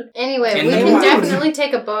the mood. Anyway, In we the can woods. definitely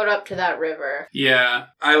take a boat up to that river. Yeah,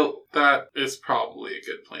 that is probably a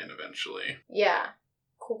good plan eventually. Yeah.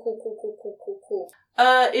 Cool.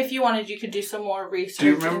 If you wanted, you could do some more research. Do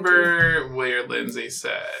you remember where Lindsay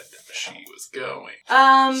said she was going?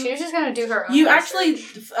 Into, She was just gonna do her own you research.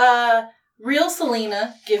 actually, Real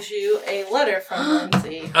Selena gives you a letter from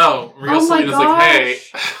Lindsay. Oh, Real Oh my Selena's like, hey,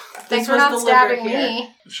 Thanks This for was not delivered stabbing here.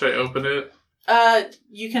 me. should I open it?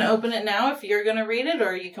 You can open it now if you're gonna read it,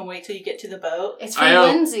 or you can wait till you get to the boat. It's from I know-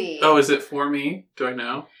 Lindsay. Oh, is it for me? Do I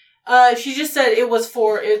know? She just said it was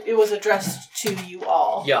it was addressed to you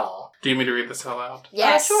all. Y'all. Do you mean to read this out loud?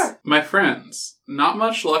 Yes. Sure. My friends, not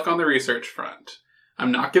much luck on the research front.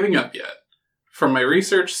 I'm not giving up yet. From my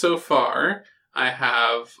research so far, I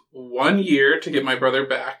have 1 year to get my brother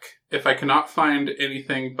back. If I cannot find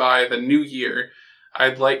anything by the new year,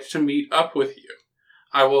 I'd like to meet up with you.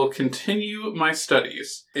 I will continue my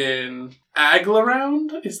studies in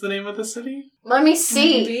Aglarond is the name of the city? Let me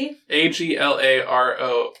see. Maybe.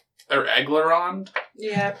 Aglaro, or Aglarond?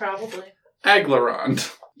 Yeah, probably.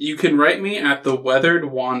 Aglarond. You can write me at the Weathered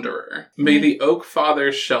Wanderer. May the Oak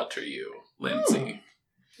Fathers shelter you, Lindsay.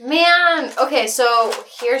 Man, okay, so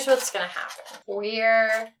here's what's gonna happen.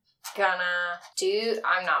 We're gonna do.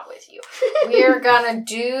 I'm not with you. We're gonna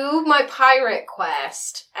do my pirate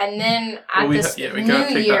quest, and then at Well, this we gotta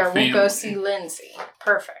new take year, that we'll go family. see Lindsay.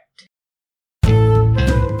 Perfect.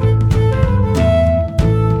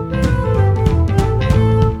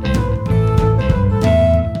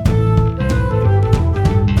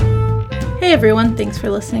 Hey everyone, thanks for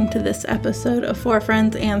listening to this episode of Four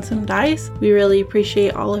Friends and Some Dice. We really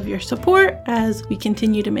appreciate all of your support as we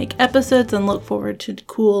continue to make episodes and look forward to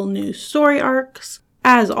cool new story arcs.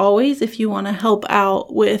 As always, if you want to help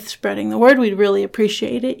out with spreading the word, we'd really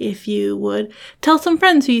appreciate it if you would tell some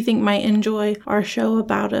friends who you think might enjoy our show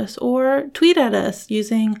about us, or tweet at us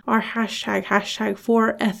using our hashtag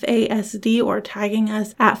 4FASD, or tagging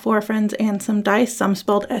us at Four Friends and Some Dice, some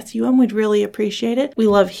spelled SUM. We'd really appreciate it. We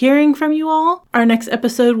love hearing from you all. Our next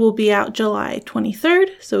episode will be out July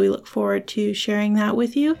 23rd, so we look forward to sharing that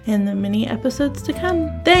with you in the mini episodes to come.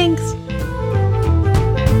 Thanks!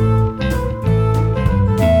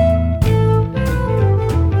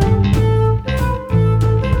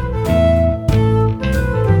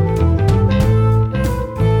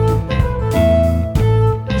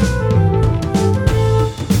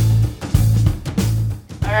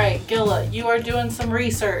 Gilla, you are doing some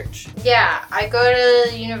research. Yeah, I go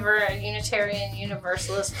to Unitarian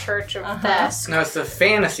Universalist Church of Thesk. No, it's the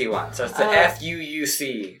fantasy one, so it's the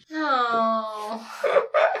FUUC. No.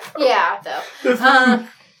 Yeah, though.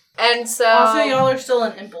 And so. Also, y'all are still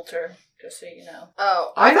in Impelter, just so you know.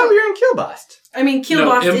 Oh, I thought we were in Kilbust. I mean,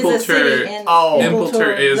 Kilbast is a Impelter- city in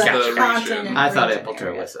Impelter is the continent region. I thought region Impelter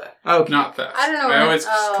area. was that. Okay. Not Thesk. I don't know I what- always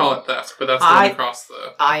oh. call it Thesk, but that's the one across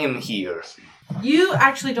the... I am here. You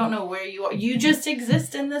actually don't know where you are. You just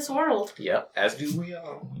exist in this world. Yep, as do we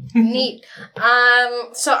all. neat.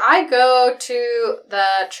 So I go to the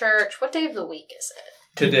church. What day of the week is it?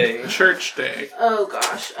 Today. Church Day. Oh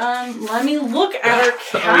gosh. Let me look at our Oh,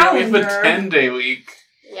 yeah, we have a calendar. 10-day week.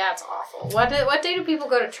 Yeah, it's awful. What day do people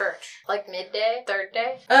go to church? Like midday? Third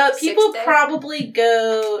day? People Sixth day? probably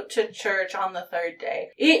go to church on the third day.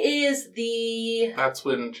 It is the That's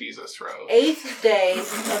when Jesus rose. 8th day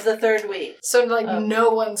of the third week. So, like, Oh.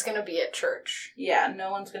 no one's gonna be at church. Yeah,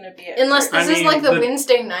 no one's gonna be at Unless church. this I is mean, like the the-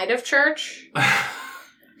 Wednesday night of church.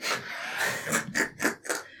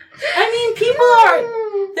 I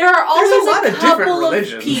mean, there are There's always a lot a of different couple of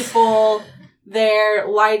religions. people there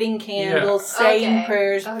lighting candles, Yeah. saying Okay.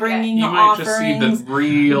 prayers, Okay. bringing You might just see offerings, the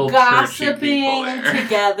real churchy gossiping people there.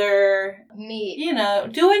 together, Neat. you know,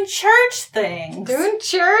 doing church things. Doing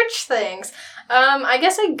church things. I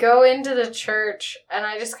guess I go into the church and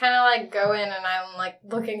I just kind of like go in and I'm like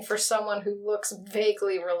looking for someone who looks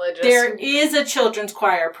vaguely religious. There is a children's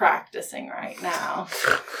choir practicing right now.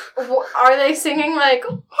 Are they singing like,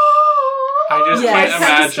 oh? I just Yes. can't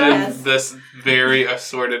imagine Yes. this very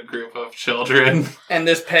assorted group of children. And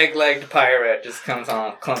this peg-legged pirate just comes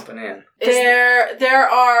on clumping in. There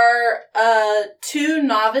are 2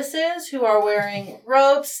 novices who are wearing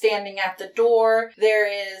robes standing at the door. There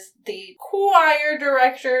is the choir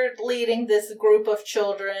director leading this group of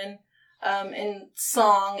children in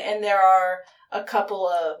song, and there are a couple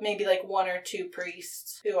of, maybe like 1 or 2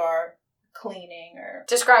 priests who are cleaning or...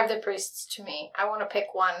 Describe the priests to me. I want to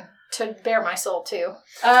pick one to bear my soul to.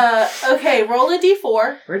 Okay, roll a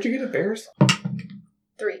d4. Where'd you get a bear's?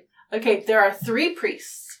 3. Okay, there are 3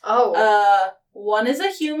 priests. Oh. 1 is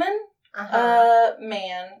a human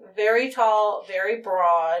man, very tall, very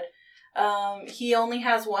broad. He only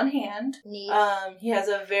has 1 hand. Neat. He has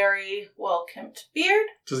a very well-kempt beard.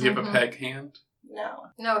 Does he have a peg hand? No.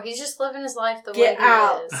 No, he's just living his life the Get way he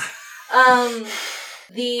out. is.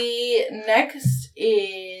 The next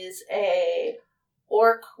is a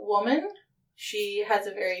orc woman. She has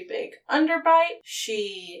a very big underbite.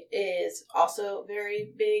 She is also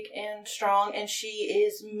very big and strong, and she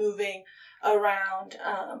is moving around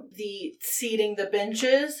seating the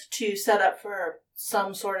benches to set up for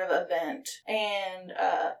some sort of event. And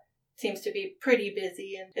seems to be pretty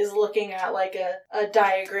busy and is looking at like a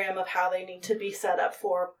diagram of how they need to be set up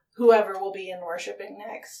for whoever will be in worshiping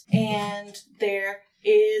next. And there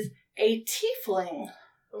is a tiefling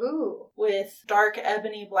Ooh. with dark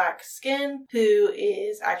ebony black skin who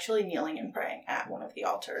is actually kneeling and praying at one of the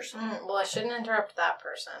altars. Well, I shouldn't interrupt that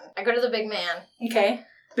person. I go to the big man. Okay.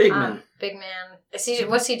 Big man. Big man.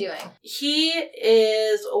 What's he doing? He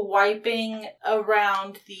is wiping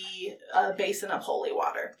around the basin of holy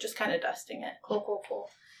water, just kind of dusting it. Cool.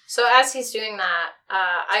 So as he's doing that,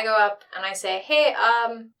 I go up and I say, hey,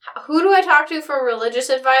 who do I talk to for religious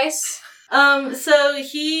advice? So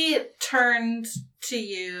he turns to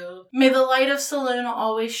you. May the light of Selûne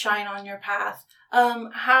always shine on your path.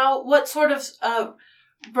 What sort of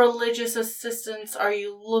religious assistance are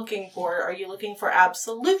you looking for? Are you looking for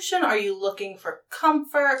absolution? Are you looking for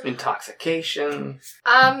comfort? Intoxication.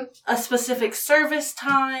 A specific service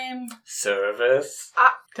time? Service.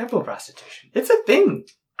 Temple prostitution. It's a thing.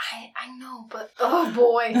 I know, but oh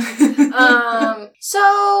boy.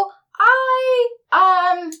 So I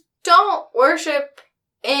don't worship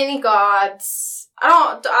any gods.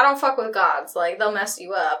 I don't fuck with gods. Like, they'll mess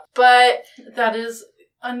you up. But That is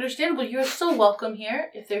understandable. You're still welcome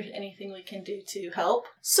here if there's anything we can do to help.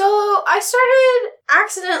 so I started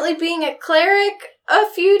accidentally being a cleric a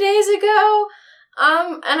few days ago.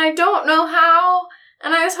 And I don't know how.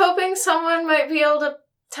 And I was hoping someone might be able to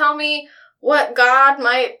tell me what god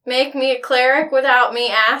might make me a cleric without me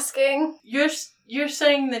asking. You're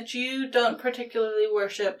saying that you don't particularly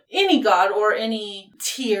worship any god or any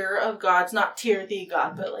tier of gods, not tier the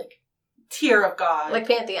god, but like tier of god. Like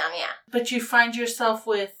Pantheon, yeah. But you find yourself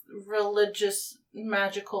with religious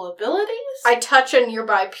magical abilities? I touch a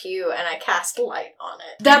nearby pew and I cast light on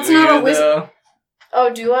it. That's not a wizard. Weirdo. Oh,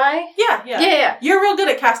 do I? Yeah. You're real good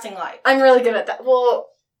at casting light. I'm really good at that. Well,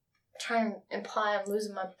 trying to imply I'm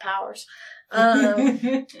losing my powers.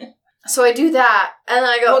 So I do that, and then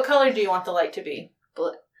I go... What color do you want the light to be?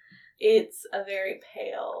 Blue. It's a very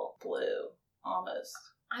pale blue, almost.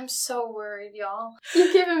 I'm so worried, y'all.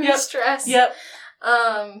 You're giving me stress. Yep.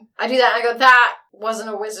 I do that, and I go, that wasn't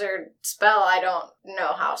a wizard spell. I don't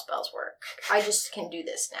know how spells work. I just can do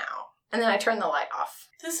this now. And then I turn the light off.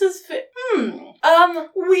 This is...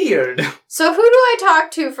 Weird. So who do I talk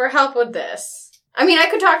to for help with this? I mean, I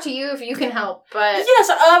could talk to you if you can help, but... Yes,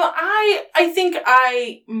 I think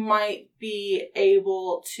I might be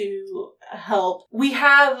able to help. We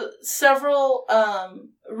have several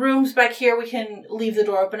rooms back here. We can leave the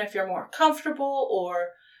door open if you're more comfortable, or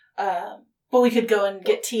but we could go and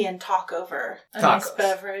get tea and talk over a nice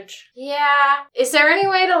beverage. Yeah. Is there any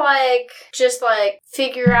way to, just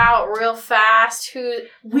figure out real fast who...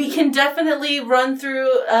 We can definitely run through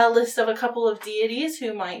a list of a couple of deities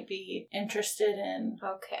who might be interested in...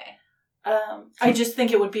 Okay. I just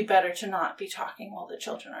think it would be better to not be talking while the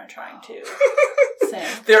children are trying to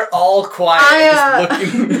sing. They're all quiet, just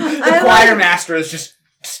looking. The choir master is just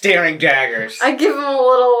staring daggers. I give him a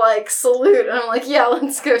little, salute, and I'm like, yeah,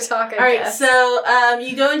 let's go talk, I guess. So,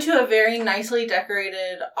 you go into a very nicely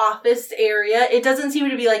decorated office area. It doesn't seem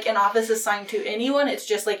to be, an office assigned to anyone. It's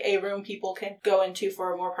just, a room people can go into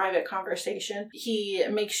for a more private conversation. He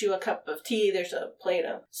makes you a cup of tea. There's a plate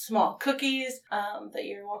of small cookies, that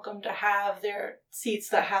you're welcome to have. There are seats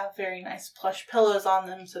that have very nice plush pillows on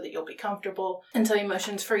them so that you'll be comfortable. Until he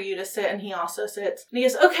motions for you to sit, and he also sits. And he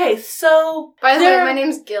goes, okay, so... By the way, my name's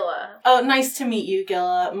name's Gilla. Oh, nice to meet you,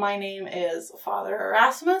 Gilla. My name is Father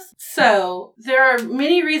Erasmus. So, there are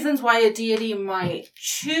many reasons why a deity might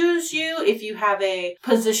choose you if you have a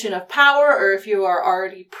position of power or if you are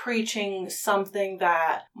already preaching something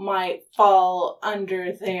that might fall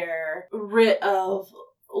under their writ of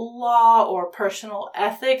law or personal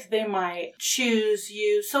ethic. They might choose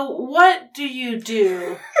you. So, what do you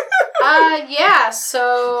do?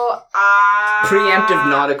 So, Preemptive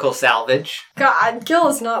nautical salvage. God, Gil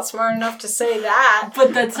is not smart enough to say that.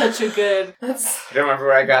 But that's such a good... I don't remember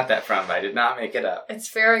where I got that from, but I did not make it up.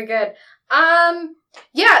 It's very good.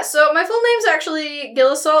 So my full name's actually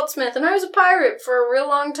Gilla Saltsmith, and I was a pirate for a real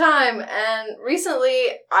long time, and recently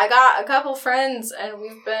I got a couple friends, and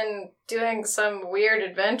we've been doing some weird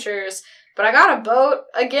adventures. But I got a boat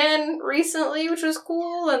again recently, which was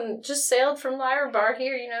cool, and just sailed from Lyra Bar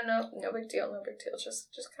here. No big deal. Just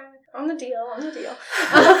kind of on the deal.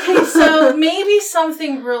 Okay, so maybe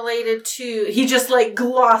something related to... He just,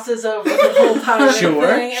 glosses over the whole pirate thing.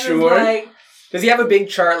 And Sure. Does he have a big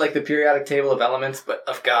chart like the periodic table of elements, but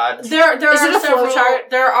of gods? There Is it a several flow chart?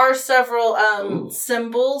 There are several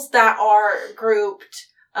symbols that are grouped.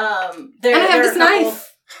 And I have this knife.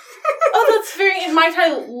 Oh, that's very... Might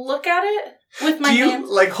I look at it with my hands?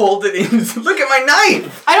 Do you, hold it in? Look at my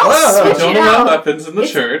knife! I don't switch Don't it allow out. weapons in the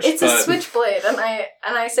church. It's but... a switchblade, and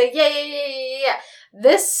I say, yeah.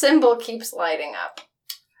 This symbol keeps lighting up.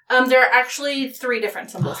 There are actually 3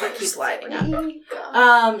 different symbols that keep lighting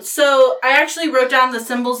up. So I actually wrote down the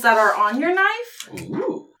symbols that are on your knife.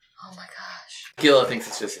 Ooh. Oh my gosh. Gilla thinks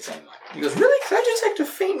it's just the same one. He goes, really? Because I detect a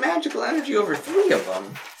faint magical energy over 3 of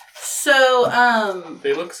them. So,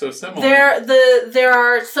 they look so similar. there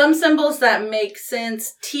are some symbols that make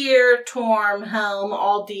sense. Tyr, Torm, Helm,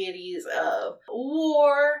 all deities of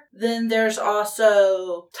war. Then there's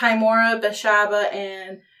also Tymora, Beshaba,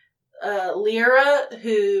 and Lyra,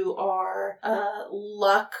 who are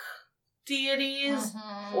luck deities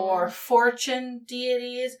or fortune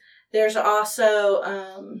deities. There's also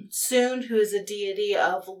Sund, who is a deity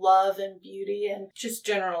of love and beauty and just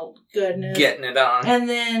general goodness. Getting it on. And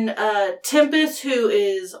then Tempest, who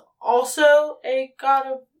is also a god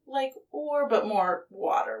of war, but more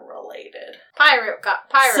water related. Pirate.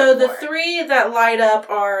 So the war. 3 that light up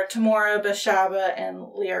are Tymora, Beshaba, and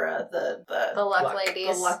Lyra, the luck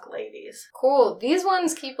ladies. The luck ladies. Cool. These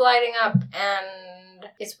ones keep lighting up, and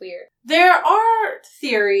it's weird. There are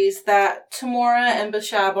theories that Tymora and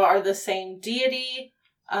Beshaba are the same deity.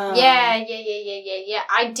 Yeah.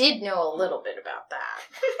 I did know a little bit about that.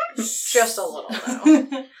 Just a little,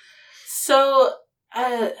 though. So,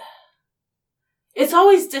 it's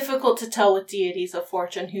always difficult to tell with deities of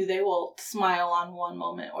fortune who they will smile on one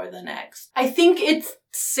moment or the next. I think it's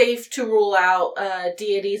safe to rule out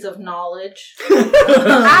deities of knowledge.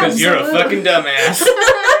 Because you're a fucking dumbass.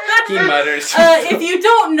 He mutters. If you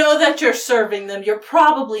don't know that you're serving them, you're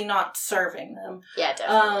probably not serving them. Yeah,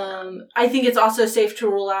 definitely. I think it's also safe to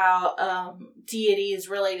rule out deities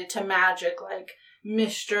related to magic, like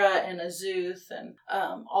Mystra and Azuth and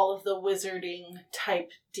all of the wizarding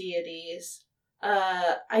type deities.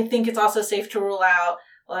 I think it's also safe to rule out,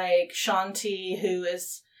 Shanti, who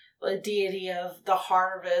is a deity of the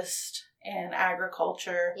harvest and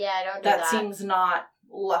agriculture. Yeah, I don't do that. That seems not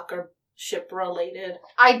luck or ship related.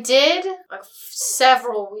 I did,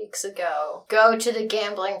 several weeks ago, go to the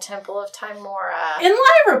gambling temple of Tymora. In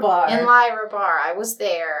Lyra Bar! In Lyra Bar. I was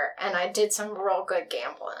there, and I did some real good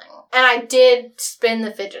gambling. And I did spin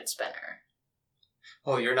the fidget spinner.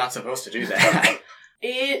 Oh, you're not supposed to do that.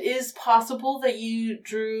 It is possible that you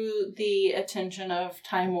drew the attention of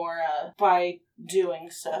Tymora by doing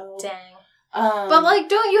so. Dang. But,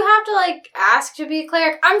 don't you have to, ask to be a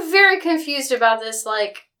cleric? I'm very confused about this,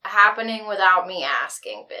 happening without me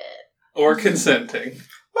asking bit. Or consenting.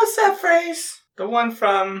 What's that phrase? The one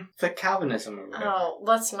from the Calvinism or whatever. Oh,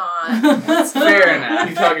 let's not. Fair enough.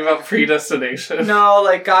 You talking about predestination?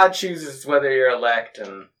 No, God chooses whether you're elect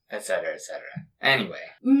and etc., etc. Anyway.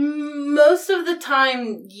 Most of the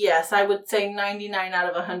time, yes, I would say 99 out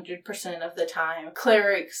of 100% of the time,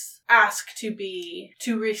 clerics ask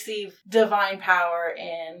to receive divine power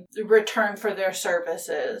in return for their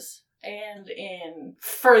services and in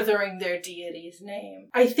furthering their deity's name.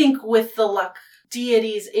 I think with the luck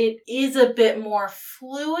deities, it is a bit more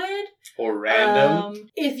fluid. Or random.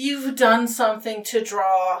 If you've done something to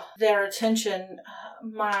draw their attention,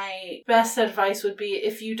 my best advice would be,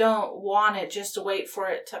 if you don't want it, just wait for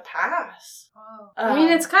it to pass. I mean,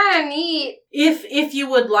 it's kind of neat. If you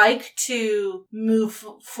would like to move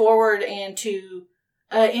forward and to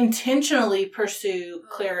intentionally pursue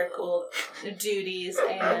clerical duties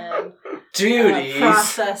and duties.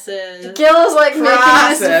 processes. Gilla's like making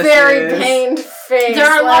this very Processes. pained face. There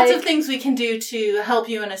are lots like- of things we can do to help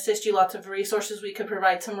you and assist you. Lots of resources. We could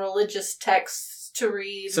provide some religious texts to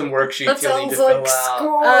read. Some worksheets That you'll need to sounds fill like out.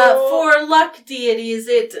 school. For luck deities,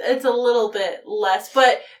 it's a little bit less,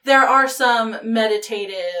 but there are some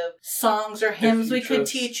meditative songs or hymns we could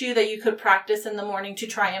just- teach you that you could practice in the morning to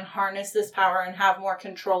try and harness this power and have more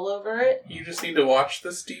control over it. You just need to watch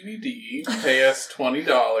this DVD, pay us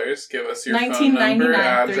 $20, give us your phone $19.99 number,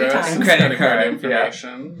 3 address, times. and Credit card,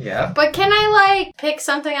 information. Yeah. But can I, like, pick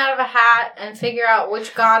something out of a hat and figure out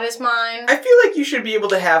which god is mine? I feel like you should be able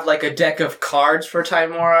to have, like, a deck of cards for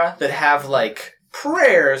Timora that have, like,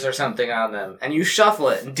 prayers or something on them, and you shuffle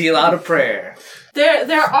it and deal out a prayer.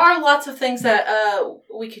 There are lots of things that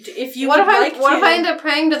we could do. If you What would if like what to, if I end up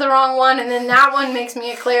praying to the wrong one and then that one makes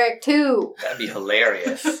me a cleric too? That'd be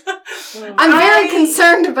hilarious. I'm very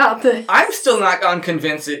concerned about this. I'm still not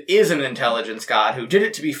unconvinced it is an intelligence god who did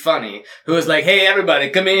it to be funny, who was like, hey, everybody,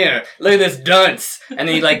 come here, look at this dunce, and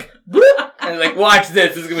he, like, bloop, and like, watch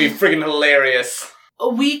this is gonna be friggin' hilarious.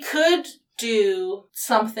 We could do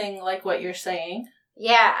something like what you're saying.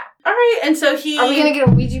 Yeah. All right, and so he Are we gonna get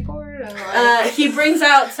a Ouija board? And like... he brings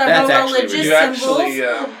out several That's actually religious You actually,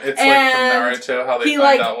 symbols. it's And like from Naruto, how they he, find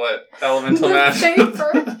like, out what elemental The magic.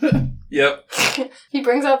 paper. Yep. He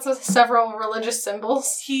brings out several religious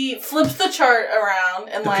symbols. He flips the chart around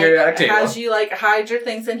and The like periodic table. has you like hide your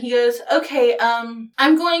things, and he goes, "Okay,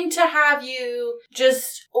 I'm going to have you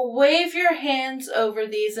just wave your hands over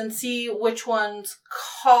these and see which ones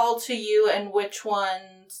call to you and which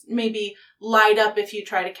ones maybe light up if you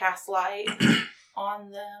try to cast light."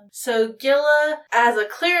 On them. So Gilla, as a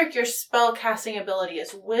cleric, your spell casting ability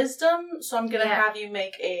is wisdom. So I'm gonna Yeah. have you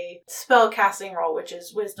make a spell casting roll, which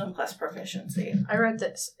is wisdom plus proficiency. I read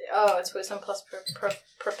this. Oh, it's wisdom plus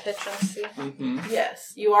proficiency. Mm-hmm.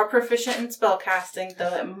 Yes, you are proficient in spell casting,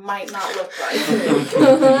 though it might not look like.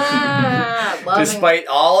 Loving- Despite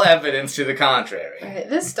all evidence to the contrary. Okay,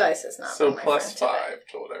 this dice is not. So my plus friend 5 today.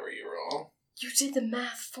 to whatever you roll. You did the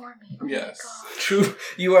math for me. Oh Yes. My God. True,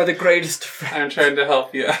 you are the greatest friend. I'm trying to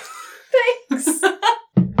help you. Thanks.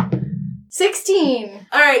 16.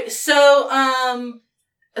 All right, so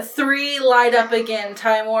 3 light up again: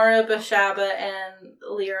 Timora, Bashaba, and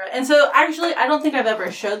Lyra. And so, actually, I don't think I've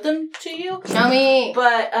ever showed them to you, Show me.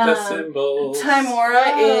 but The symbols. Timora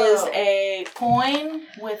Oh. is a coin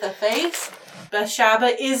with a face.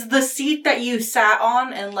 Bashaba is the seat that you sat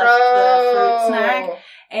on and left the fruit snack.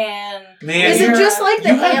 And Man, Is it Lyra- just like the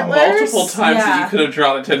you had antlers? multiple times that Yeah. you could have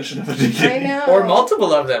drawn attention of a deity. I know. Or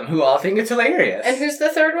multiple of them who all think it's hilarious. And who's the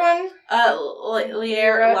third one?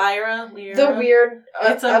 Lyra. The weird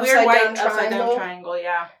It's a upside weird white down upside down triangle. triangle,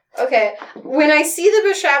 yeah. Okay. When I see the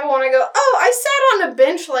Bashaba one, I go, oh, I sat on a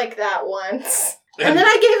bench like that once. And then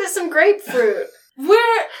I gave it some grapefruit.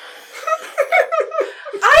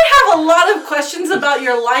 I have a lot of questions about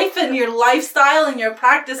your life and your lifestyle and your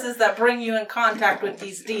practices that bring you in contact with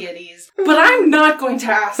these deities. But I'm not going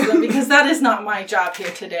to ask them because that is not my job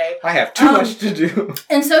here today. I have too much to do.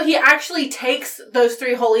 And so he actually takes those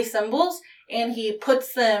 3 holy symbols and he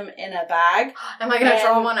puts them in a bag, Am I going to And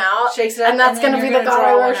draw one out? shakes it up, And that's then going to be you're the gonna god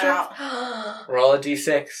I draw one worship? out. Roll a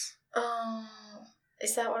d6.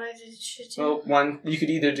 Is that what I should do? Well, one, you could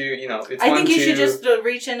either do, it's I one, think you should two- just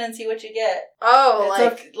reach in and see what you get. Oh, It's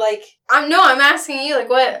like, like I'm asking you, like,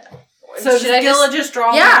 what? so should I Gilla just draw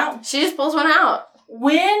one Yeah, out? she just pulls one out.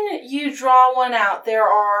 When you draw one out, there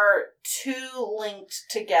are 2 linked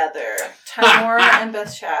together. Timora and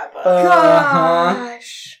Bethsheba.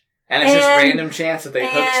 Gosh. And it's just And- random chance that they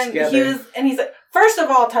hooked together. he's like, first of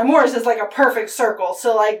all, Timora's is like a perfect circle.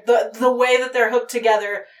 So like the way that they're hooked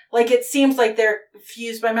together, like it seems like they're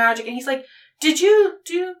fused by magic. And he's like, did you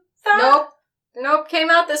do that? Nope, came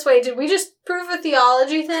out this way. Did we just prove a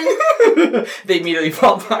theology thing? They immediately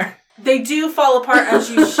fall apart. They do fall apart as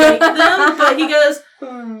you shake them, but he goes,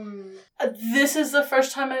 this is the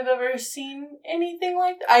first time I've ever seen anything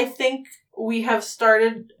like that. I think we have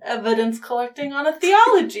started evidence collecting on a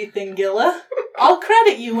theology thing, Gilla. I'll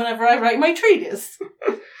credit you whenever I write my treatise.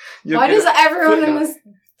 Why does everyone in this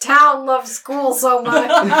town love school so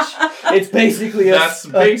much? It's basically That's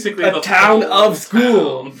basically a the town whole of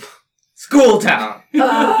school. town. School town.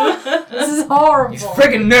 This is horrible. These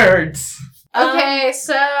friggin' nerds. Okay,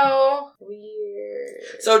 so weird.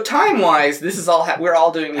 So time-wise, this is all we're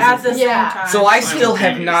all doing this. At the same Yeah. time. So I still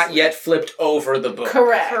have Simultaneously. not yet flipped over the book.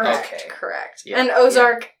 Correct. Okay. Correct. Yeah. And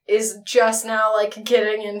Ozark is just now, like,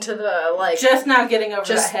 getting into the, like... Just now getting over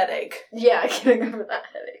Just- that headache. yeah, getting over that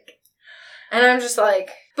headache. And I'm just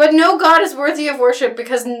like... But no god is worthy of worship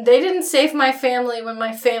because they didn't save my family when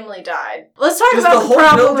my family died. Let's talk Does about the the whole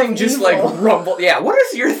problem building of just evil. like rumble? Yeah, what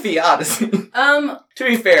is your theodicy? To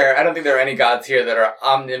be fair, I don't think there are any gods here that are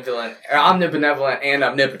omnibenevolent and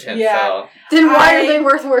omnipotent. Yeah. So Then why are they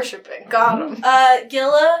worth worshipping? Got them.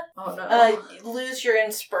 Gilla, Oh no. lose your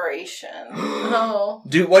inspiration. Oh.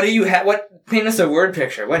 Dude, what do you have? What paint us a word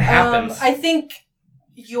picture? What happens? I think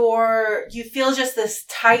you feel just this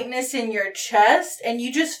tightness in your chest, and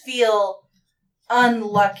you just feel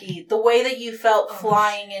unlucky. The way that you felt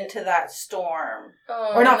flying into that storm.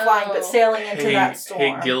 Oh, Or not no. flying, but sailing into that storm.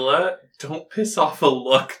 Hey, Gilla, don't piss off a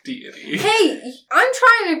luck deity. Hey, I'm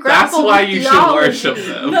trying to That's grapple why with you should theology. worship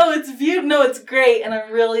them. No, it's great, and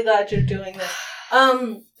I'm really glad you're doing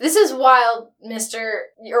this. This is wild, Mr.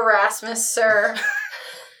 Erasmus, sir.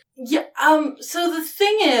 Yeah, so the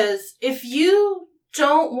thing is, if you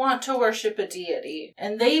don't want to worship a deity,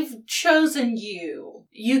 and they've chosen you,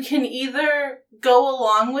 you can either go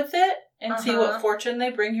along with it and see what fortune they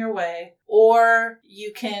bring your way, or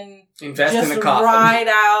you can Invest just in a coffin. ride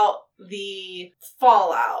out the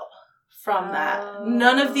fallout from that.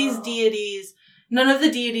 None of the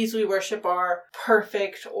deities we worship are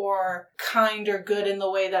perfect or kind or good in the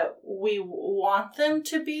way that we want them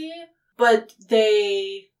to be, but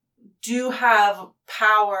they do have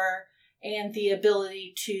power and the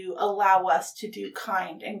ability to allow us to do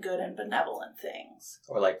kind and good and benevolent things.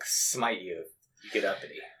 Or like smite you if you get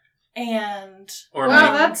uppity. And Or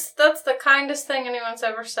Wow, maybe- that's the kindest thing anyone's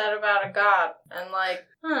ever said about a god. And like,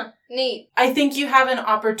 neat. I think you have an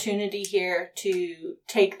opportunity here to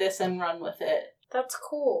take this and run with it. That's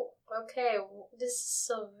cool. Okay, this is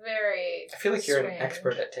so very I feel like you're an strange.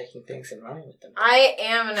 expert at taking things and running with them. I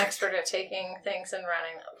am an expert at taking things and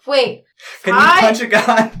running them. Wait, Can you punch a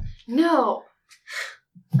god? no.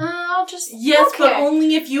 I'll just... Yes, okay. but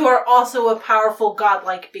only if you are also a powerful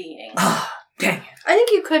godlike being. Ah, dang it. I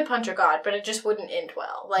think you could punch a god, but it just wouldn't end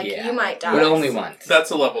well. Like, Yeah. you might die. But only once.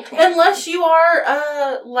 That's a level 20. Unless you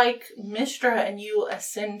are, like Mishra and you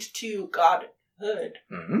ascend to godhood.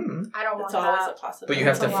 Mm-hmm. I don't want That's always a that. possibility. But you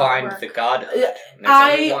have That's to a lot of find work. the god. Yeah,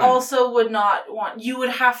 I also would not want... You would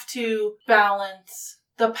have to balance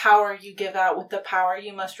the power you give out with the power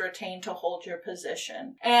you must retain to hold your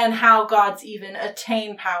position. And how gods even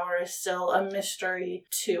attain power is still a mystery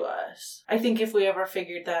to us. I think if we ever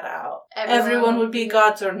figured that out, everyone would be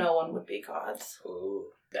gods or no one would be gods. Ooh,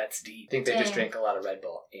 that's deep. I think they just Dang. drank a lot of Red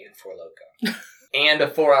Bull and Four Loko. And a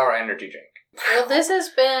 4-hour energy drink. Well, this has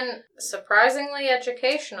been surprisingly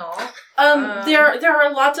educational. There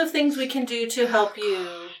are lots of things we can do to help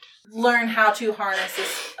you learn how to harness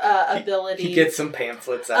this ability. He gets some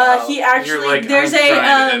pamphlets out. He actually You're like, there's I'm trying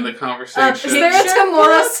to a end the conversation. Is there a Picture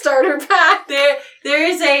Tamora book? starter pack? there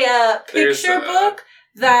is a There's picture a- book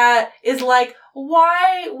that is like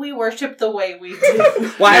why we worship the way we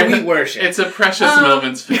do. Why we worship. It's a Precious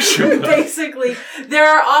Moments picture book. Basically, there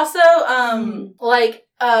are also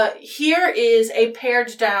here is a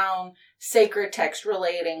pared down sacred text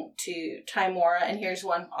relating to Timora, and here's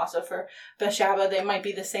one also for Beshaba. They might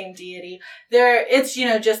be the same deity. It's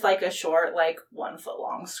just like a short, like 1 foot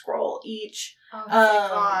long scroll each. Oh,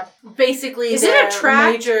 thank God. Basically, Is it their a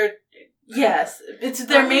tract? major? Yes, it's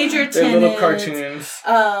their major They're little tenets.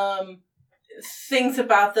 cartoons. Things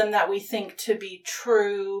about them that we think to be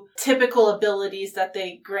true, typical abilities that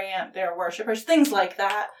they grant their worshippers, things like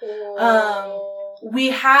that. We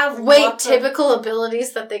have Wait, lots of- typical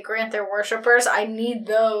abilities that they grant their worshippers? I need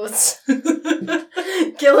those.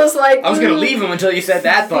 Gilla's like, I was going to leave him until you said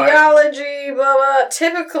that part. theology, blah, blah.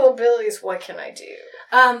 Typical abilities, what can I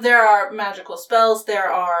do? There are magical spells. There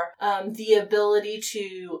are the ability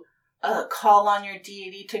to call on your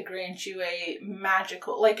deity to grant you a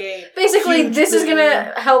magical, like a Basically, huge this is boon.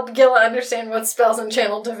 gonna help Gilla understand what spells and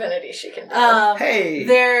channel divinity she can do. Hey.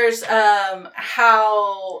 There's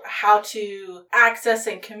how to access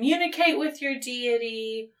and communicate with your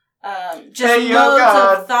deity. Just Hey, yo, loads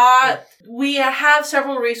God. of thought. We have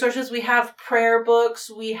several resources. We have prayer books.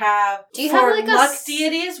 We have Do you for have, like, a luck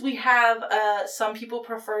deities. We have some people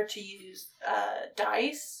prefer to use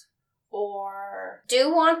dice or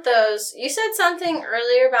Do want those. You said something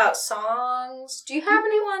earlier about songs. Do you have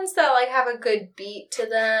any ones that like have a good beat to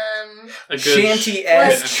them? A good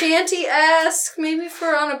Shanty-esque. Like chanty-esque, maybe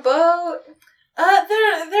for on a boat?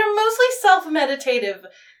 they're mostly self-meditative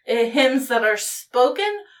hymns that are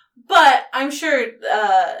spoken, but I'm sure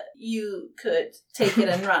you could take it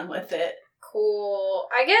and run with it. Cool.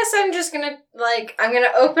 I guess I'm just gonna, I'm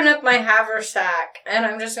gonna open up my haversack, and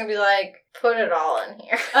I'm just gonna be like, put it all in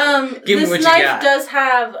here. Give me This what you knife got. does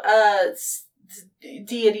have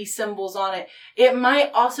deity symbols on it. It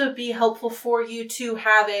might also be helpful for you to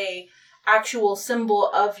have a actual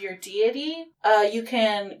symbol of your deity. You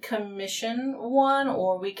can commission one,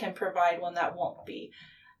 or we can provide one that won't be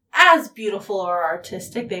as beautiful or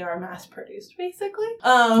artistic. They are mass produced, basically.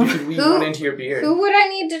 You could weave one into your beard. Who would I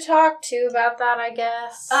need to talk to about that, I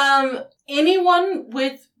guess? Anyone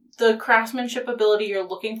with the craftsmanship ability you're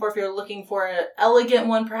looking for. If you're looking for an elegant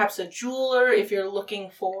one, perhaps a jeweler. If you're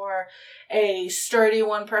looking for a sturdy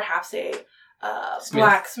one, perhaps a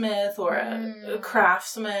blacksmith or a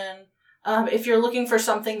craftsman. If you're looking for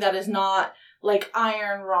something that is not like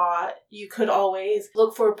iron wrought, you could always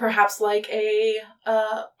look for perhaps like a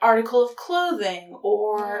article of clothing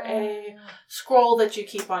or a scroll that you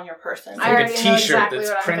keep on your person. I already a know t-shirt exactly that's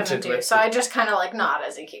what I'm going to printed do, with so I just kind of like nod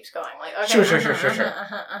as he keeps going. Like, okay,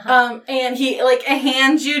 Sure. And he like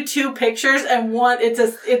hands you 2 pictures, and one it's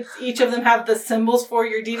each of them have the symbols for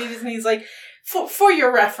your deities, and he's like, for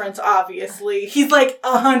your reference, obviously, he's like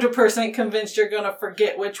 100% convinced you're gonna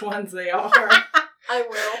forget which ones they are. I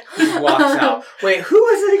will. He walks out. Wait, who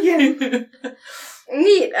was it again?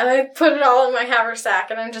 Neat. And I put it all in my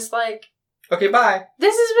haversack, and I'm just like, Okay, bye.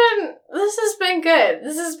 This has been good.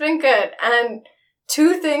 This has been good. And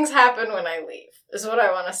 2 things happen when I leave, is what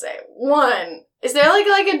I want to say. 1, is there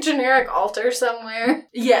like a generic altar somewhere?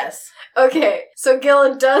 Yes. Okay, so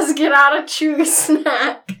Gilla does get out a chewy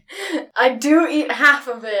snack. I do eat half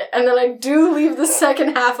of it, and then I do leave the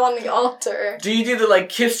second half on the altar. Do you do the like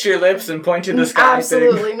kiss your lips and point to the sky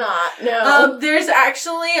Absolutely thing? not. No. There's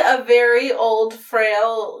actually a very old,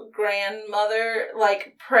 frail grandmother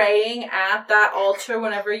like praying at that altar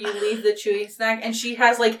whenever you leave the chewy snack, and she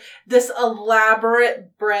has like this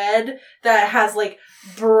elaborate bread that has like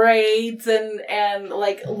braids and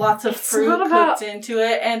like lots of fruit cooked into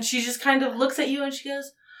it, and she just kind of looks at you and she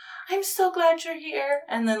goes, I'm so glad you're here,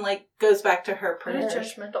 and then like goes back to her What a prayers.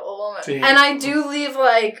 judgmental old woman. Damn. And I do leave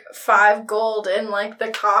like 5 gold in like the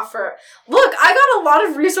coffer. Look, I got a lot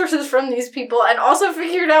of resources from these people and also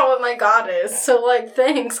figured out what my god is. So like,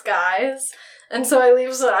 thanks guys. And so I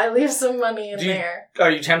leave some money in there. Are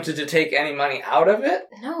you tempted to take any money out of it?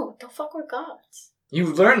 No, don't fuck with gods.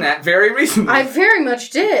 You learned that very recently. I very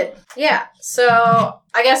much did. Yeah. So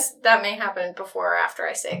I guess that may happen before or after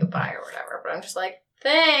I say goodbye or whatever. But I'm just like,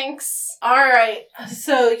 thanks. Alright,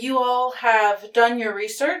 so you all have done your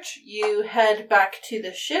research. You head back to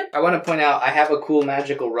the ship. I want to point out I have a cool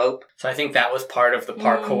magical rope. So I think that was part of the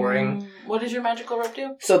parkouring. What does your magical rope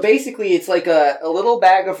do? So basically it's like a little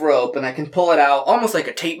bag of rope, and I can pull it out almost like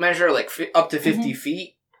a tape measure, like up to 50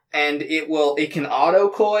 feet. And it can auto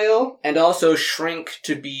coil and also shrink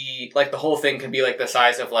to be like the whole thing can be like the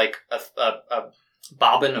size of like a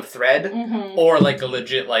bobbin of thread or like a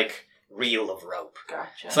legit like reel of rope.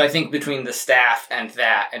 Gotcha. So I think between the staff and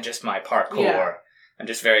that and just my parkour, and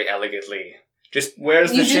just very elegantly, just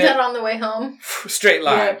where's the You ship? do that on the way home? Straight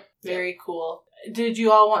line. Yep. Very cool. Did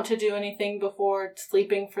you all want to do anything before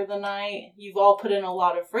sleeping for the night? You've all put in a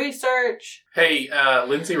lot of research. Hey,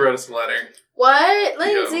 Lindsay wrote us a letter. What?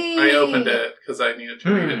 Lindsay? I opened it because I needed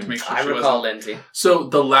to read it to make sure I she recall wasn't. Lindsay. So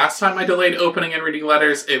the last time I delayed opening and reading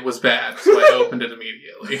letters, it was bad, so I opened it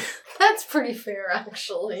immediately. That's pretty fair,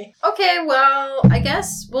 actually. Okay, well, I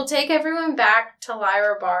guess we'll take everyone back to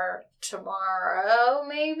Lyra Bar tomorrow,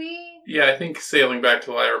 maybe? Yeah, I think sailing back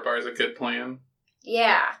to Lyra Bar is a good plan.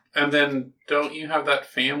 Yeah. And then, don't you have that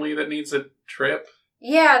family that needs a trip?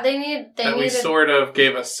 Yeah, they need we sort of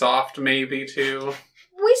gave a soft maybe to.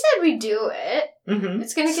 We said we'd do it. Mm-hmm.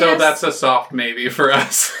 It's gonna get So us... that's a soft maybe for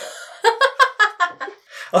us.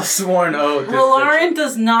 A sworn oath. Lauren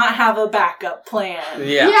does not have a backup plan.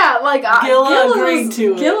 Yeah. like Gilla agreed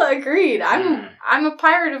to it. Gilla agreed. I'm a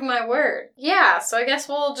pirate of my word. Yeah, so I guess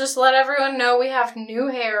we'll just let everyone know we have new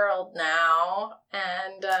Herald now.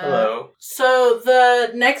 And Hello. So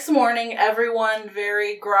the next morning, everyone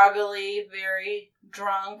very groggily, very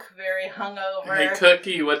drunk, very hungover. Hey,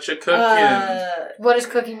 Cookie, what you cooking? what does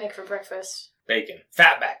Cookie make for breakfast? Bacon.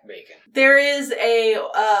 Fatback bacon. There is a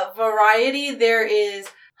variety. There is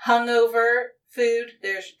hungover food,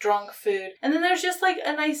 there's drunk food, and then there's just like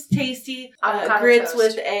a nice tasty Avocado grits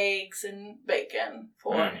toast. with eggs and bacon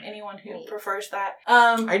for anyone who prefers that.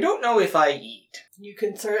 I don't know if I eat. You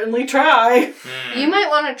can certainly try. You might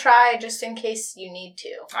want to try just in case you need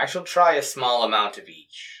to. I shall try a small amount of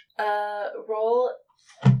each. Roll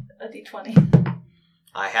a d20.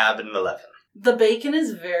 I have an 11. The bacon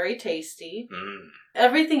is very tasty.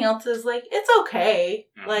 Everything else is like, it's okay.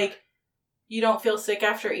 Like, you don't feel sick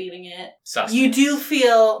after eating it. Suspect. You do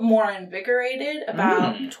feel more invigorated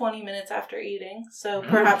about 20 minutes after eating, so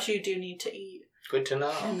perhaps you do need to eat. Good to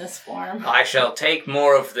know. in this form. I shall take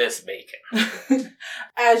more of this bacon.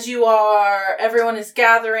 As everyone is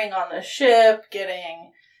gathering on the ship,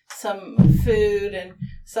 getting some food, and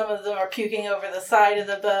some of them are puking over the side of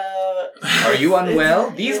the boat. Are you unwell?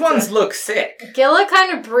 These ones look sick. Gilla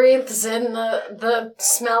kind of breathes in the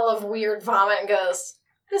smell of weird vomit and goes,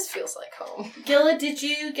 this feels like home. Gilla, did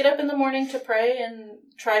you get up in the morning to pray and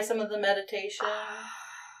try some of the meditation?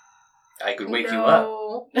 I could wake you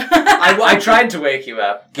up. I tried to wake you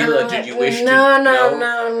up. Gilla, did you wish to?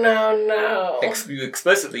 No. You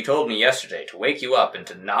explicitly told me yesterday to wake you up and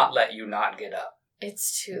to not let you not get up.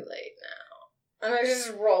 It's too late now. And I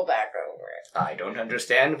just roll back over it. I don't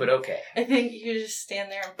understand, but okay. I think you just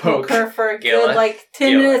stand there and poke Poke. her for a Gilla. good,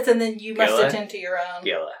 10 Gilla. minutes, and then you must Gilla. attend to your own.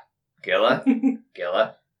 Gilla. Gilla.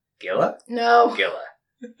 Gilla. Gilla. No. Gilla.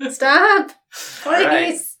 Stop. Please.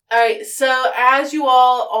 right. Alright, so as you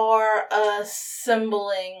all are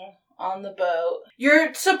assembling on the boat,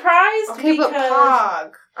 you're surprised Okay, because... but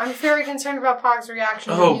Pog. I'm very concerned about Pog's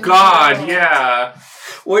reaction. Oh God, yeah.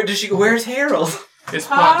 Where's Harold? Does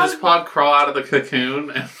Pog- Pog crawl out of the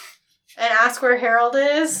cocoon? And ask where Harold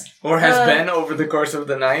is. Or has been over the course of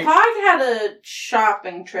the night? Pog had a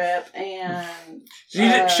shopping trip, and... She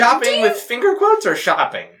did shopping with finger quotes or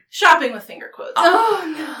shopping? Shopping with finger quotes.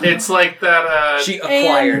 Oh, no. It's like that, She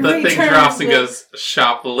acquired. the thing Returns drops and with- goes,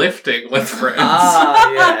 shoplifting with friends.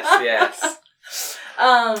 Yes.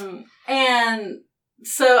 And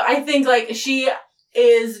so I think, she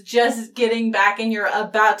is just getting back, and you're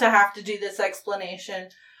about to have to do this explanation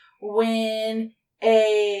when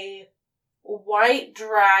a white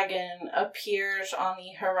dragon appears on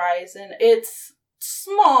the horizon. It's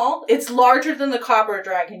small. It's larger than the copper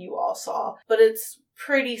dragon you all saw, but it's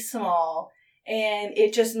pretty small, and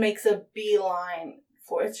it just makes a beeline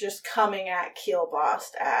for it's just coming at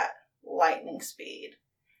Keelbost at lightning speed.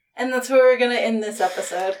 And that's where we're gonna end this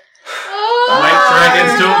episode. White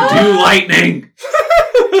dragons don't do lightning!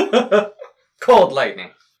 Cold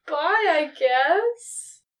lightning. Bye, I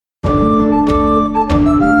guess.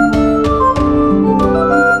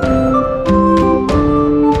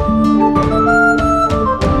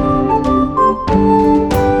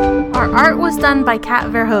 Our art was done by Kat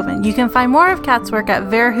Verhoeven. You can find more of Kat's work at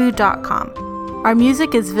verhu.com. Our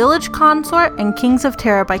music is Village Consort and Kings of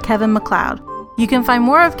Terror by Kevin MacLeod. You can find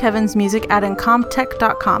more of Kevin's music at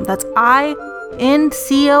incompetech.com. That's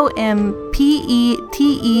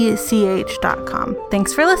INCOMPETECH.com.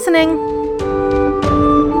 Thanks for listening.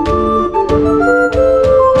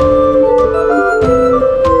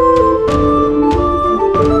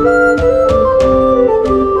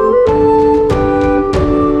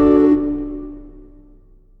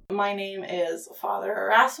 My name is Father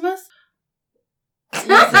Erasmus.